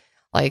partying.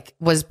 Like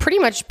was pretty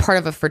much part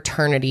of a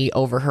fraternity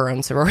over her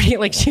own sorority.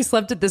 Like she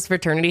slept at this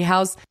fraternity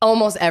house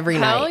almost every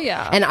night. Hell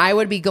yeah. And I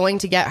would be going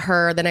to get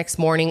her the next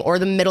morning or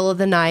the middle of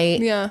the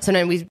night. Yeah. So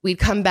then we'd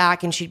come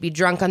back and she'd be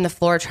drunk on the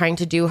floor trying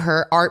to do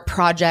her art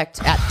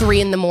project at 3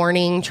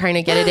 a.m, trying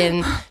to get it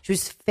in. She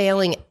was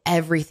failing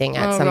everything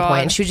at some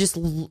point. And she was just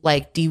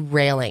like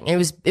derailing. It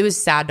was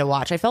sad to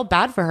watch. I felt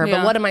bad for her,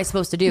 but what am I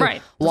supposed to do?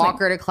 Right. Walk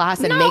her to class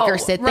and make her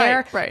sit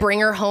there, bring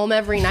her home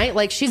every night?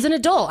 Like she's an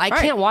adult. I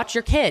can't watch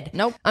your kid.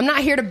 Nope. I'm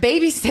not here to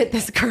babysit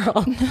this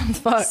girl.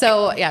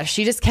 So yeah,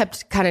 she just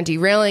kept kind of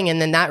derailing,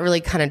 and then that really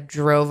kind of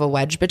drove a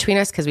wedge between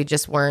us because we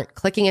just weren't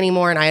clicking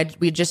anymore. And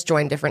we just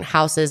joined different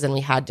houses, and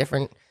we had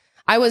different.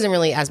 I wasn't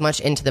really as much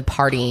into the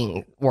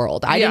partying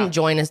world. I didn't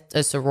join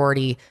a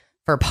sorority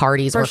for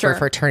parties or for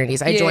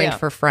fraternities. I joined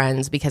for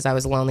friends because I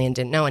was lonely and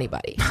didn't know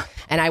anybody,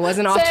 and I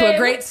wasn't off to a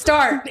great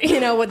start,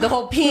 with the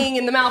whole peeing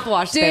in the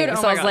mouthwash thing.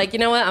 So I was like, you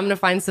know what, I'm gonna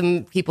find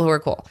some people who are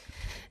cool,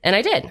 and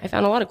I did. I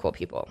found a lot of cool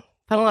people.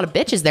 Found a lot of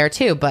bitches there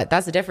too, but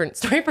that's a different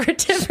story for a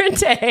different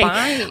day.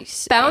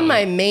 Nice. Found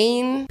my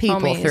main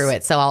people through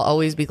it, so I'll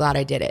always be glad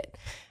I did it.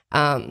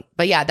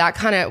 But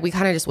yeah, we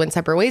kind of just went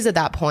separate ways at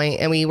that point,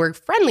 and we were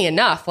friendly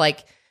enough.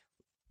 Like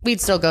we'd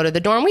still go to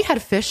the dorm. We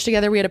had fish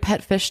together. We had a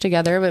pet fish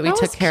together, but we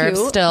took care of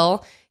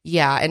still.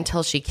 Yeah,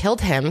 until she killed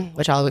him,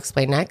 which I'll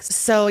explain next.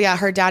 So yeah,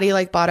 her daddy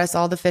like bought us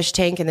all the fish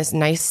tank and this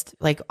nice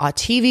like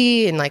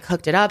TV and like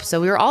hooked it up. So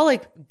we were all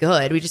like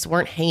good. We just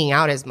weren't hanging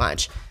out as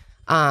much.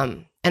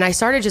 And I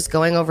started just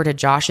going over to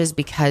Josh's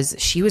because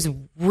she was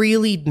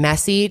really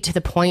messy to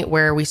the point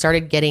where we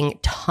started getting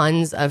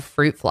tons of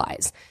fruit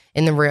flies.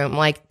 in the room,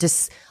 like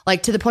just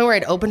like to the point where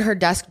I'd open her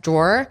desk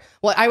drawer.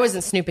 Well, I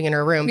wasn't snooping in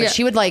her room, but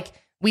she would like,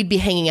 we'd be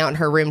hanging out in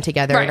her room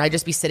together and I'd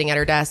just be sitting at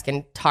her desk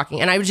and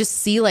talking. And I would just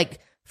see like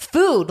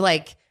food,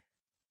 like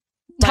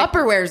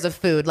Tupperwares of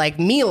food, like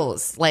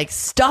meals, like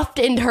stuffed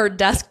into her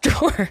desk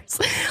drawers.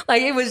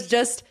 Like it was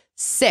just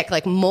sick,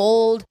 like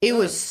mold. It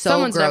was so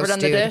Someone's gross, never done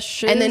dude. the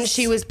dishes. And then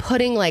she was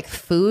putting like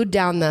food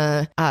down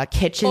the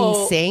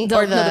kitchen sink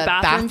or the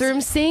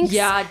bathroom sinks.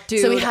 Yeah, dude.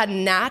 So we had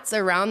gnats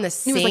around the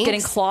sink. It was like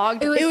getting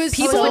clogged. It was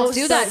people so, would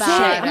do that so shit.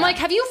 bad. I'm like,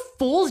 have you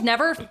fools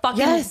never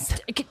fucking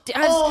have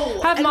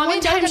and mommy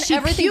one time done she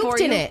everything for puked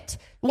you? in it.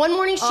 One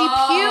morning she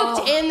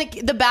puked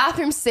in the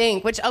bathroom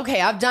sink, which, okay,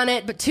 I've done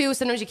it, but two,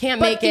 sometimes you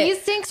can't make it. But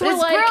these sinks were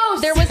like,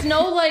 gross. There was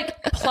no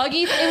like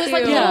pluggy. It was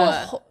like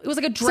little, it was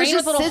like a drain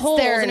with little holes.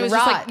 There and it was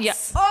rots.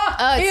 just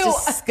like,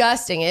 it's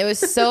disgusting. It was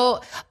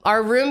so,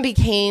 our room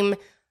became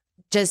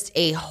just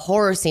a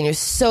horror scene. It was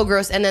so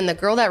gross. And then the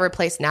girl that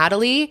replaced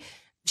Natalie,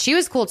 she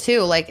was cool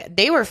too. Like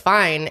they were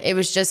fine. It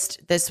was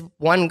just this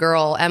one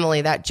girl,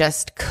 Emily, that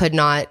just could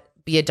not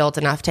be adult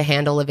enough to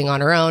handle living on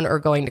her own or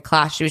going to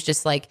class. She was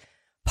just like,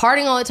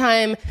 partying all the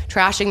time,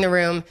 trashing the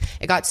room.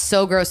 It got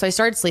so gross. So I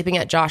started sleeping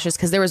at Josh's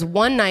because there was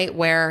one night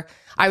where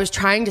I was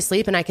trying to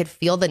sleep and I could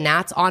feel the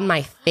gnats on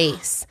my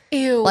face.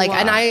 Ew. Like,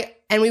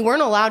 and we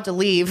weren't allowed to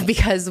leave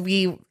because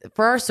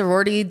for our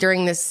sorority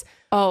during this,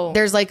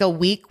 there's like a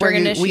week where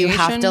you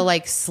have to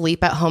like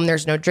sleep at home.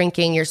 There's no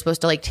drinking. You're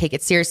supposed to like take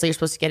it seriously. You're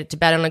supposed to get it to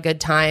bed on a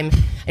good time.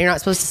 And you're not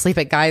supposed to sleep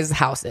at guys'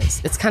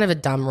 houses. It's kind of a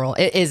dumb rule.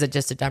 It is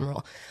just a dumb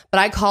rule. But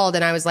I called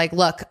and I was like,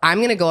 look, I'm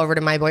going to go over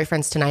to my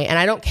boyfriend's tonight. And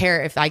I don't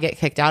care if I get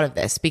kicked out of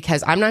this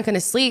because I'm not going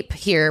to sleep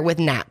here with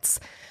gnats.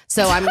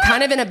 So I'm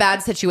kind of in a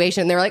bad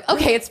situation. They're like,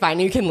 okay, it's fine.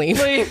 You can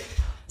leave.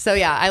 So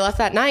yeah, I left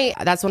that night.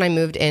 That's when I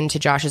moved into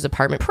Josh's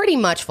apartment pretty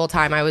much full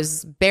time. I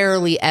was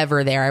barely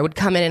ever there. I would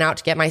come in and out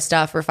to get my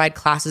stuff, or if I had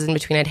classes in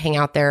between, I'd hang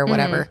out there or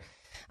whatever.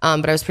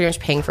 But I was pretty much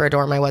paying for a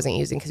dorm I wasn't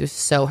using because it was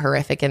so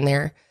horrific in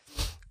there.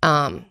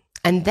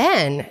 And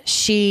then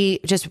she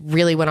just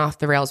really went off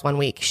the rails one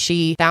week.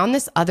 She found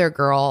this other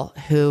girl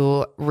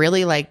who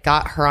really like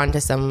got her onto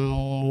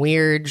some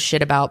weird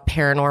shit about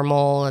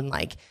paranormal and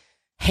like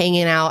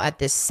hanging out at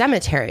this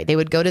cemetery. They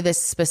would go to this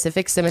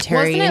specific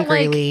cemetery in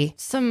Greeley. Like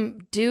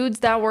some dudes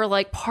that were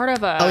like part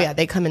of a... Oh yeah,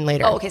 they come in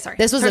later. Oh, okay, sorry.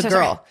 This was a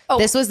girl. Oh.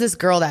 This was this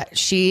girl that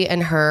she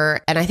and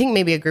her, and I think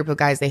maybe a group of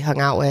guys they hung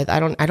out with.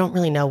 I don't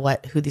really know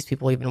who these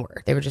people even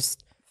were. They were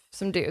just...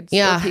 some dudes.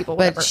 Yeah, people,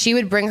 whatever. But she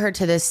would bring her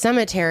to this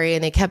cemetery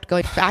and they kept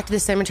going back to the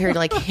cemetery to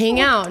like hang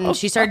out. And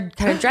she started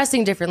kind of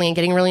dressing differently and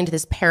getting really into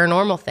this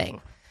paranormal thing.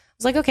 I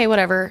was like, okay,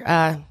 whatever.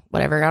 I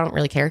don't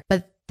really care.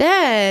 But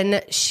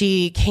then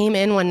she came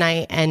in one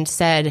night and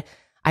said,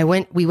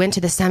 we went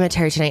to the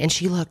cemetery tonight, and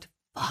she looked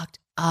fucked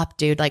up,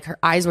 dude. Like her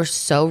eyes were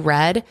so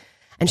red.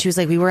 And she was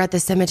like, we were at the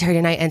cemetery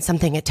tonight and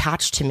something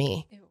attached to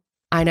me. Ew.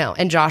 I know.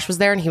 And Josh was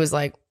there and he was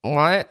like,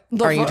 what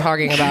are you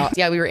talking about?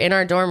 Yeah, we were in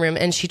our dorm room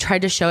and she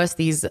tried to show us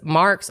these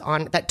marks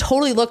on that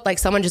totally looked like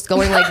someone just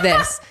going like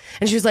this.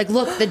 And she was like,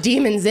 look, the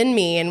demon's in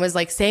me, and was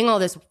like saying all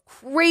this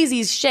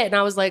crazy shit. And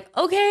I was like,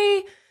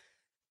 okay,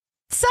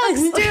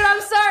 sucks, dude.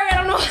 I'm sorry. I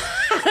don't know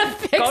how to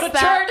fix go to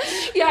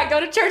church. Yeah,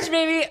 go to church,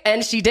 maybe.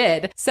 And she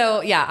did.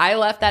 So yeah, I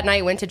left that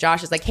night, went to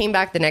Josh's. I came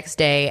back the next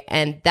day,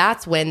 and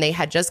that's when they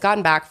had just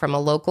gotten back from a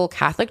local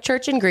Catholic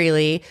church in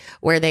Greeley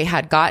where they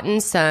had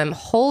gotten some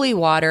holy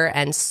water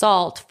and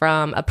salt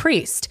from a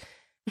priest.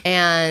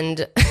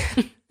 And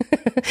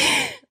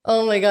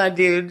oh my God,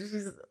 dude.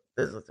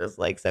 This is just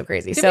like so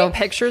crazy. Do you have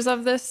pictures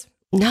of this?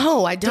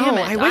 No, I don't.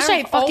 I wish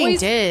I fucking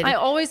did. I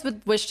always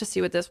would wish to see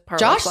what this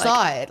part Josh was like.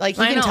 saw it. Like,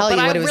 he can tell you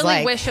what it was like. I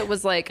really wish it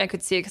was like I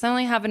could see it because I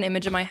only have an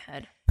image in my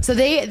head. So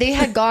they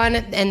had gone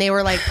and they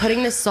were like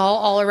putting the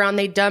salt all around.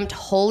 They dumped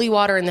holy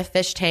water in the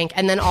fish tank,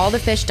 and then all the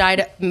fish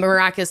died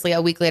miraculously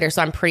a week later.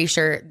 So I'm pretty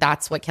sure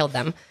that's what killed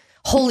them.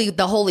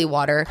 The holy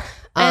water.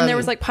 And there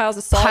was like piles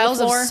of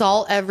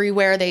salt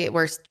everywhere.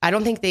 I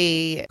don't think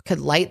they could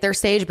light their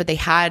sage, but they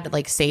had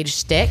like sage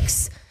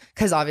sticks.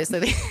 Because obviously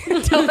they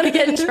don't want to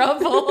get in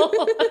trouble.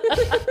 Wait,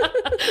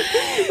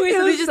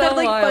 so they just had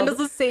like bundles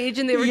of sage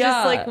and they were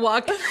just like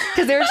walking.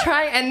 Because they were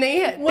trying, and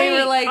they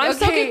were like, I'm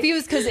so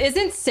confused because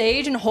isn't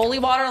sage and holy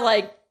water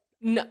like...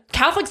 No,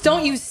 Catholics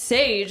don't use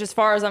sage as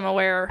far as I'm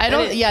aware.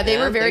 They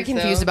were very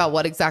confused about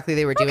what exactly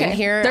they were doing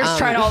here. They're just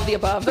trying all of the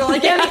above. They're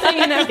like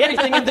anything and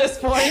everything at this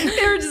point.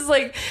 They were just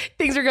like,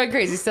 things are going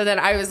crazy. So then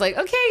I was like,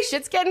 okay,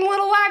 shit's getting a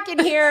little whack in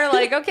here.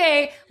 Like,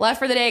 okay, left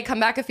for the day, come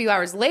back a few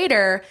hours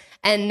later.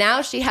 And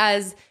now she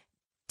has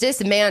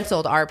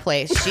dismantled our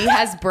place. She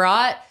has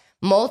brought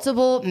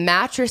multiple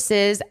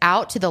mattresses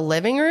out to the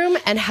living room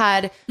and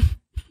had,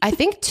 I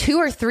think, 2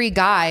 or 3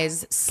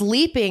 guys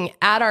sleeping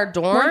at our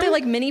dorm. Weren't they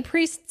like mini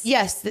priests?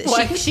 Yes.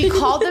 She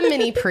called them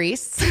mini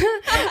priests.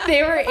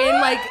 They were in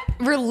like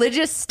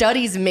religious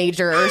studies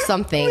major or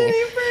something.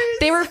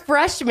 They were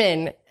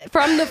freshmen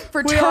from the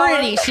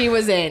fraternity she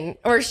was in,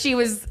 or she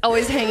was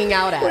always hanging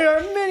out at. We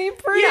are mini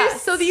priests. Yeah,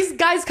 so these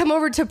guys come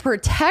over to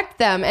protect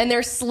them, and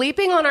they're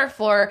sleeping on our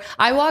floor.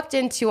 I walked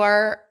into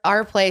our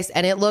place,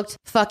 and it looked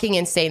fucking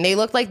insane. They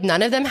looked like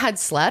none of them had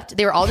slept.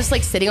 They were all just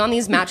like sitting on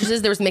these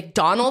mattresses. There was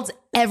McDonald's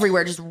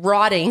everywhere, just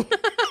rotting.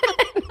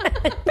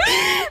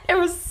 There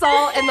was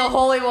salt and the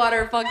holy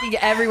water fucking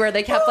everywhere.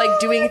 They kept like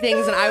doing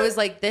things, and I was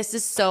like, this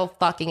is so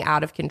fucking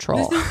out of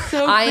control. This is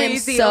so I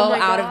crazy. Am so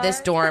out of this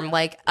dorm.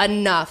 Like,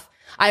 enough.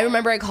 I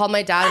remember I called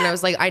my dad and I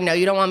was like, I know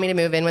you don't want me to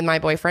move in with my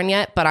boyfriend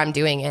yet, but I'm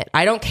doing it.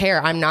 I don't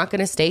care. I'm not going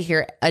to stay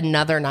here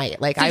another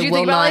night. Like, I will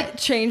think about, not. Like,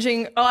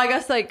 changing? Oh, I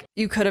guess like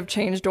you could have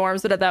changed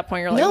dorms, but at that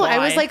point you're like, no. Why? I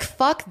was like,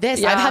 fuck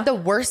this. Yeah. I've had the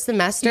worst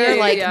semester.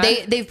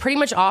 They've pretty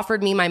much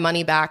offered me my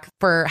money back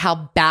for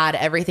how bad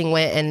everything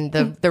went and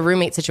the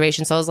roommate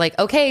situation. So I was like,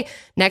 okay,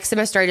 next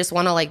semester I just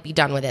want to like be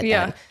done with it.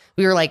 Yeah. Then.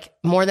 We were like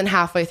more than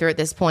halfway through at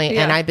this point,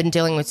 and I've been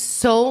dealing with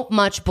so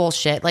much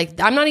bullshit. Like,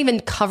 I'm not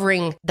even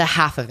covering the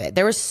half of it.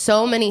 There was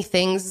so many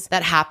things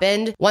that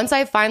happened. Once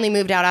I finally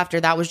moved out after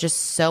that was just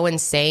so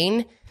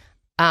insane.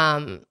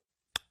 The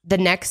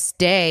next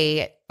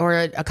day or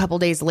a couple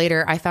days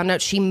later, I found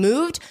out she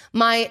moved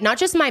not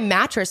just my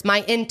mattress,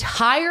 my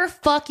entire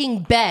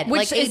fucking bed.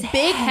 Which like is a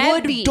big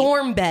heavy wood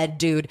dorm bed,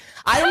 dude.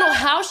 I don't know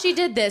how she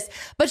did this,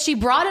 but she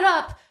brought it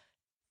up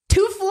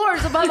 2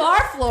 floors above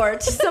our floor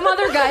to some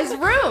other guy's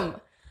room.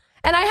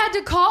 And I had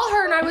to call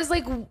her and I was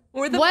like,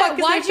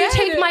 why'd you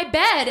take my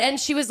bed? And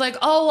she was like,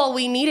 oh, well,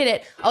 we needed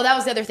it. Oh, that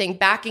was the other thing.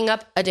 Backing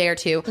up a day or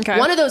two. Okay.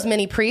 One of those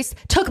mini priests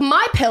took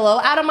my pillow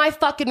out of my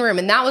fucking room.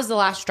 And that was the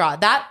last straw.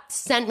 That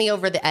sent me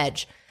over the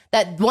edge.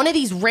 That one of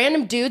these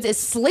random dudes is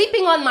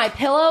sleeping on my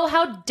pillow.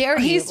 How dare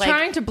he? He's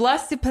trying to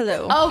bless the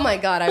pillow. Oh my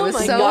God. I was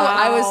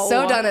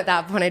so done at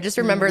that point. I just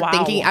remember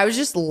thinking, I was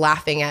just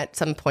laughing at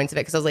some points of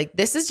it because I was like,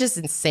 this is just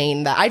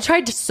insane. That I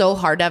tried so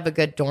hard to have a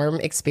good dorm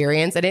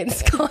experience and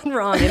it's gone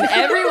wrong in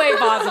every way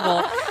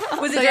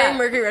possible. Was it during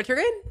Mercury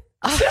retrograde?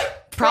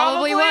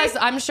 Probably was.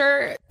 I'm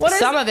sure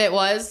some of it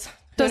was.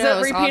 Does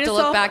it repeat I'll have to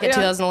look back at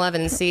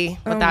 2011 and see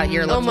what that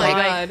year looked like. Oh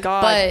my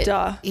God.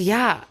 But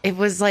yeah, it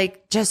was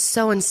like just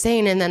so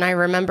insane. And then I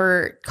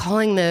remember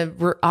calling the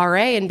RA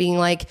and being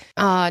like,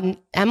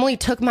 Emily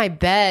took my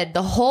bed,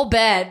 the whole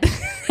bed.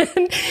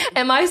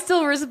 Am I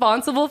still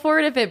responsible for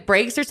it if it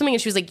breaks or something?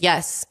 And she was like,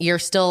 yes, you're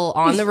still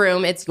on the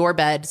room. It's your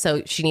bed.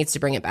 So she needs to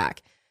bring it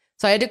back.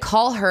 So I had to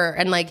call her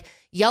and like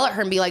yell at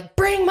her and be like,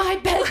 bring my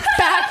bed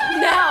back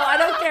now. I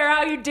don't care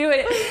how you do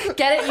it.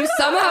 Get it? You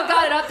somehow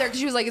got it up there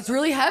because she was like, it's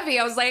really heavy.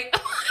 I was like,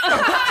 okay,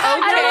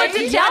 I don't know what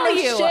to tell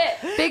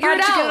you. Figure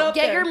it out.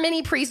 Get your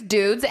mini priest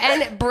dudes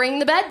and bring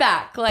the bed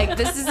back. Like,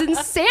 this is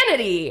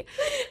insanity.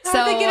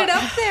 How'd they get it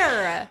up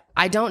there?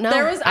 I don't know.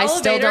 There was elevators. I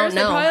still don't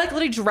know. They probably like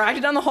literally dragged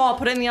it down the hall,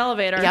 put it in the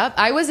elevator. Yep.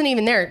 I wasn't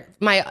even there.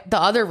 The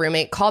other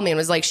roommate called me and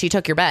was like, she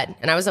took your bed.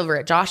 And I was over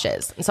at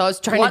Josh's. And so I was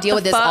trying to deal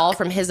with this all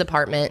from his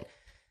apartment.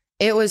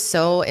 It was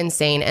so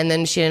insane. And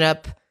then she ended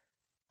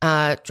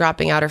up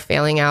dropping out or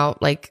failing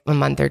out like a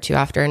month or 2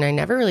 after. And I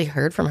never really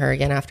heard from her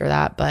again after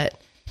that.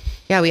 But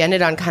yeah, we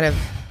ended on kind of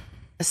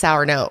a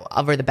sour note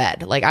over the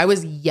bed. Like, I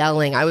was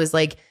yelling. I was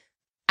like,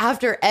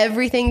 after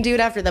everything, dude,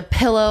 after the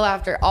pillow,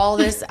 after all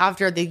this,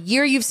 after the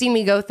year you've seen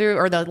me go through,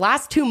 or the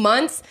last 2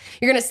 months,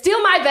 you're going to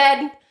steal my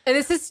bed. And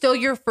this is still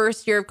your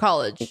first year of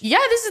college. Yeah,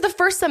 this is the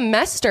first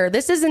semester.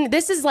 This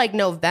is like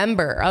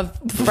November of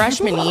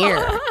freshman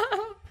year.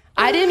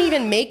 I didn't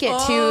even make it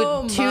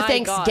to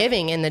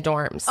Thanksgiving in the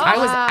dorms. I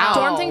was out.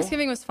 Dorm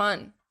Thanksgiving was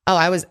fun. Oh,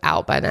 I was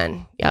out by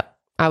then. Yep.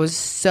 I was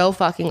so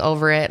fucking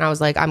over it. And I was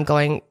like, I'm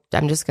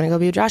just going to go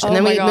be with Josh. And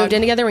then we moved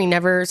in together. We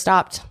never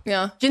stopped.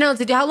 Yeah.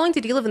 Janelle, how long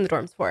did you live in the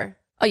dorms for?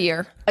 A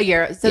year.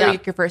 So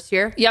like your first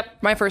year? Yep,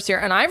 my first year.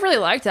 And I really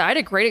liked it. I had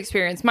a great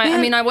experience.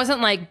 I mean, I wasn't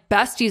like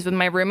besties with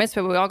my roommates,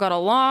 but we all got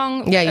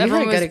along. Yeah, you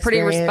Everyone had a good was pretty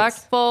experience.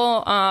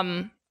 Respectful.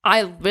 I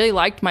really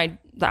liked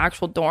the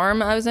actual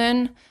dorm I was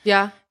in.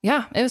 Yeah.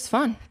 Yeah, it was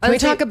fun. Can we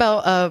talk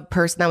about a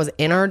person that was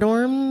in our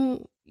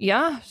dorm?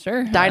 Yeah,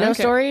 sure. Dino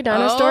story?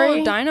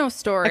 Dino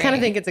story. I kind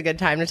of think it's a good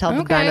time to tell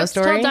the dino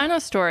story. Let's tell dino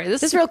story.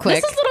 This is real quick.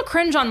 This is a little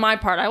cringe on my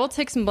part. I will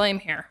take some blame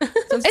here.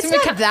 It's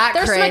not that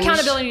there's cringe. There's some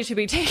accountability to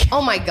be taken.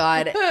 Oh my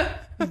God.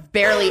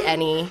 Barely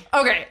any.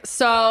 Okay,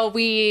 so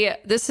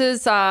this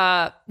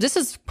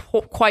is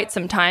quite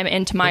some time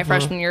into my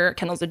freshman year.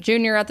 Kendall's a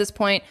junior at this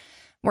point.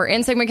 We're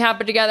in Sigma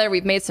Kappa together.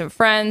 We've made some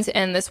friends.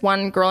 And this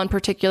one girl in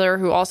particular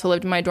who also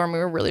lived in my dorm, we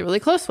were really, really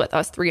close with.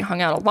 Us 3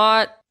 hung out a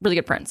lot. Really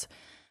good friends.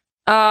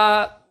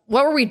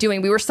 What were we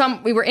doing? We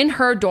were in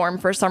her dorm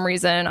for some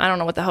reason. I don't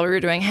know what the hell we were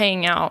doing,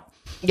 hanging out.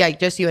 Yeah,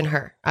 just you and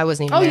her. I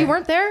wasn't even there. You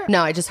weren't there?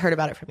 No, I just heard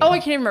about it from you. Oh, I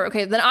can't even remember.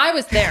 Okay, then I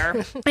was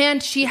there.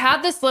 And she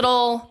had this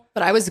little...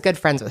 But I was good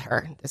friends with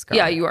her, this girl.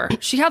 Yeah, you were.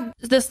 She had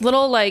this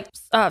little like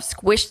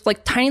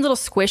tiny little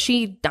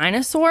squishy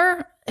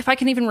dinosaur. If I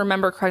can even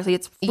remember correctly,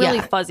 it's really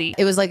fuzzy.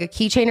 It was like a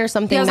keychain or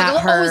something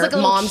that her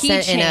mom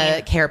sent in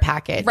a care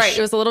package. Right,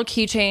 it was a little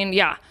keychain,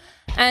 yeah.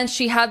 And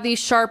she had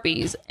these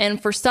Sharpies. And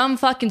for some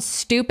fucking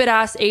stupid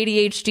ass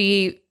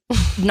ADHD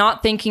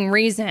not thinking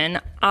reason,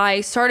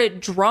 I started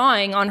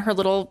drawing on her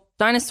little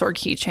dinosaur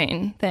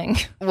keychain thing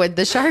with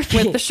the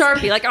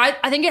Sharpie. Like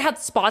I think it had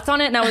spots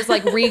on it, and I was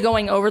like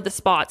going over the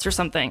spots or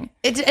something.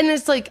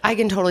 It's like I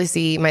can totally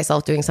see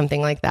myself doing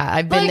something like that.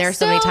 I've been there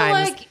so many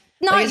times. Like,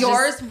 not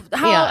yours.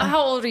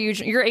 How old are you?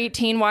 You're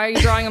 18. Why are you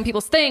drawing on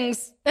people's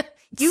things?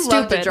 You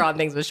love to draw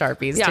things with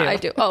Sharpies, too. Yeah, I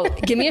do. Oh,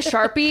 give me a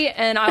Sharpie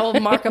and I will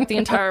mark up the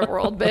entire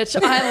world, bitch.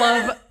 I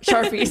love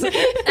Sharpies.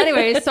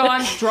 Anyway, so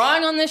I'm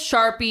drawing on this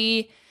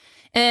Sharpie.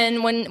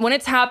 And when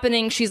it's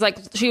happening, she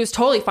was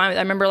totally fine with it.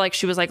 I remember like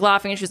she was like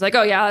laughing and she's like,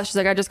 oh yeah. She's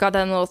like, I just got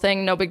that little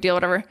thing. No big deal,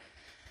 whatever.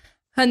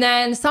 And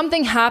then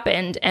something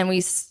happened and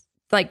we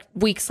like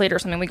weeks later or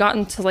something, we got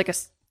into like a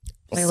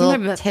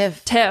little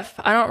tiff.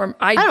 I don't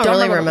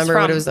really remember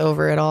what it was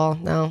over at all.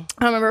 No,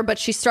 I don't remember. But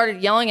she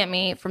started yelling at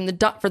me for the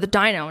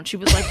dino, and she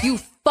was like, "You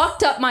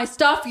fucked up my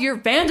stuff. You're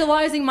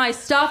vandalizing my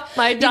stuff.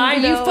 My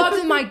dino. You fucked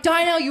with my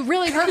dino. You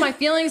really hurt my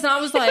feelings." And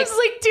I was like, "It was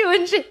like 2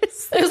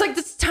 inches. It was like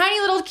this tiny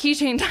little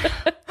keychain."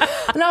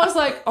 And I was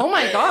like, "Oh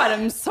my god,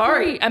 I'm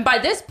sorry." And by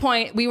this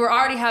point, we were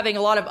already having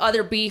a lot of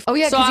other beef. Oh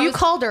yeah, because you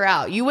called her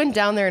out. You went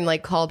down there and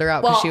like called her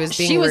out because she was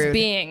being rude. She was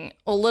being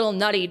a little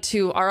nutty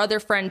to our other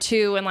friend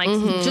too, and like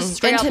just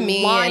straight and to up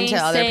me lying, and to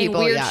other saying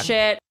people, weird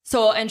shit.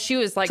 So and she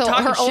was like,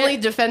 talking her shit. Only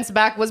defense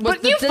back was,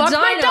 "But you fucked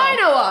my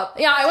dino up."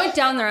 Yeah, I went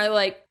down there.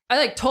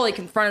 I totally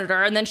confronted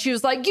her, and then she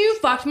was like, "You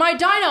fucked my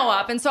dino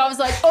up," and so I was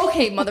like,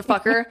 "Okay,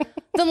 motherfucker,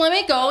 then let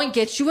me go and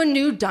get you a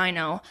new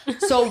dino."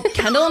 So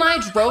Kendall and I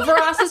drove our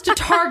asses to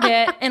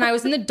Target, and I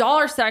was in the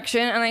dollar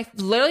section, and I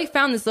literally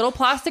found this little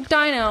plastic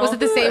dino. Was it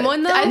the same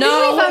one though?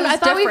 I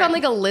thought we found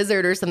like a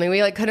lizard or something.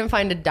 We like couldn't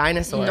find a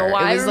dinosaur. No,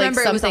 I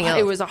remember like something else.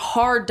 It was a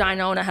hard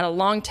dino, and it had a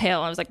long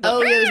tail. I was like, it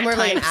was more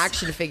like an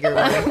action figure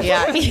one.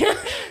 Yeah.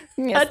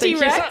 A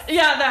T-Rex?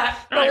 Yeah, that.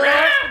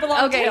 The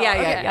long tail.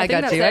 Yeah. I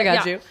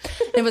got you.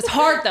 It was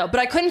hard though, but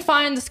I couldn't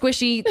find the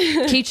squishy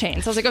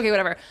keychain. So I was like, okay,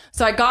 whatever.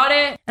 So I got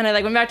it and I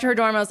like went back to her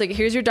dorm. I was like,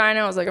 here's your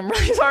dino. I was like, I'm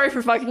really sorry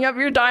for fucking up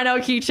your dino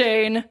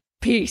keychain.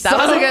 Peace. That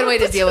was a good way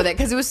to deal with it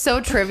because it was so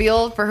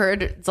trivial for her.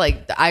 It's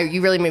like,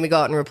 you really made me go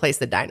out and replace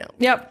the dino.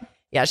 Yep.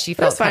 Yeah, she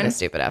felt kind of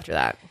stupid after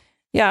that.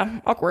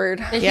 Yeah, awkward.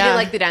 And she didn't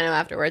like the dino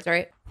afterwards,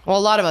 right? Well, a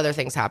lot of other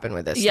things happened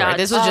with this story. Yeah,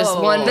 this was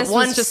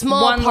just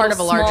one part of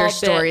a larger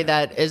story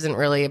that isn't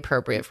really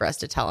appropriate for us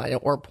to tell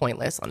or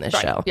pointless on this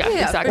show. Yeah,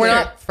 exactly. We're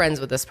not friends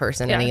with this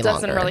person any longer. It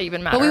doesn't really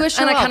even matter. But we wish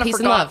her well. I peace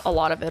and love. A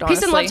lot of it, honestly.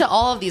 Peace and love to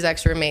all of these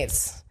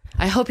ex-roommates.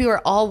 I hope you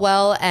are all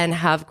well and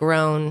have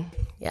grown.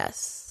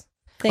 Yes.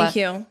 Thank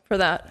you for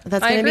that.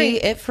 That's going to be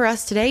it for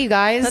us today, you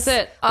guys. That's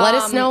it. Let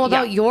us know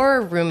about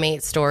your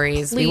roommate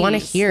stories. Please, we want to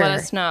hear. Let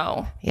us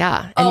know.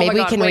 Yeah. And maybe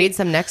we can read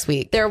some next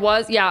week. There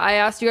was, I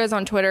asked you guys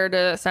on Twitter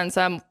to send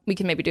some. We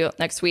can maybe do it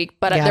next week.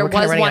 But there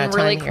was one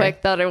really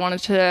quick that I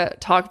wanted to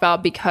talk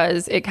about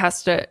because it's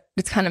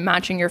kind of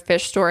matching your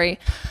fish story.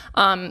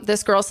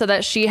 This girl said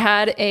that she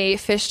had a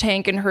fish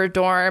tank in her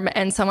dorm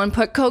and someone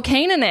put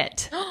cocaine in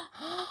it.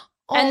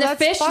 And the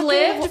fish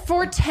lived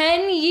for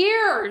 10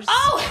 years.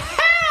 Oh,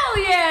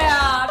 hell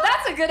yeah.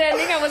 That's a good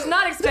ending. I was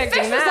not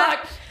expecting that.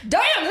 Was like,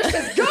 damn, this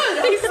is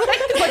good. He's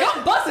like,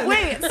 I'm buzzing.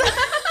 Wait.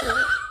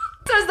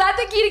 So is that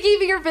the key to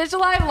keeping your fish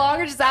alive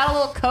longer? Just add a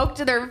little Coke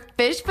to their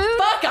fish food?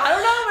 Fuck, I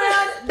don't know,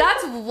 man.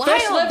 That's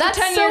wild. Fish lived That's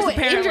 10 so years,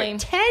 apparently.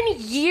 10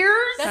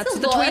 years? That's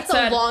what the tweet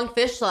said. A long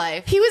fish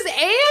life. He was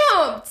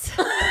amped.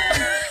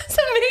 It's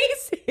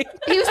amazing.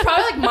 He was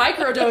probably like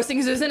microdosing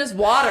because it was in his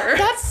water.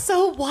 That's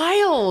so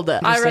wild.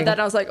 I read that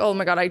and I was like, oh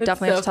my God, I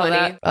definitely have to tell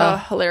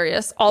that.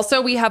 Hilarious.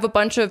 Also, we have a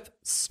bunch of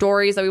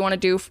stories that we want to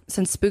do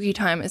since spooky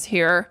time is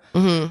here.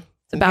 Mm-hmm.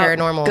 About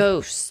paranormal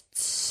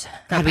ghosts.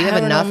 God, we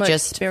have enough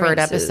just for an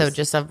episode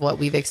just of what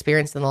we've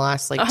experienced in the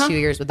last 2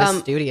 years with this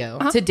studio.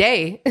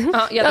 Today.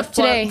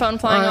 The phone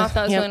flying off.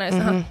 That was really nice.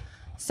 Mm-hmm.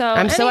 So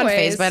I'm so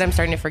unfazed by it. I'm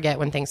starting to forget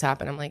when things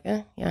happen. I'm like,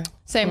 yeah.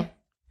 Same.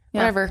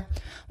 Yeah. Whatever.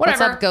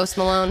 What's up, Ghost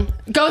Malone?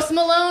 Ghost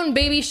Malone,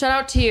 baby. Shout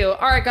out to you.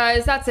 All right,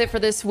 guys. That's it for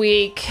this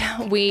week.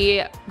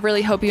 We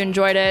really hope you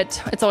enjoyed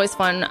it. It's always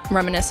fun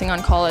reminiscing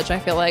on college, I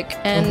feel like.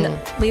 And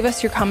leave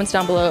us your comments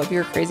down below of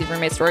your crazy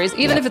roommate stories.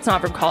 Even if it's not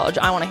from college,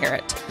 I want to hear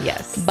it.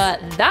 Yes. But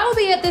that'll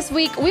be it this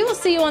week. We will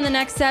see you on the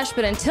next sesh.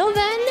 But until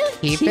then,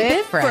 keep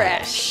it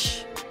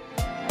fresh.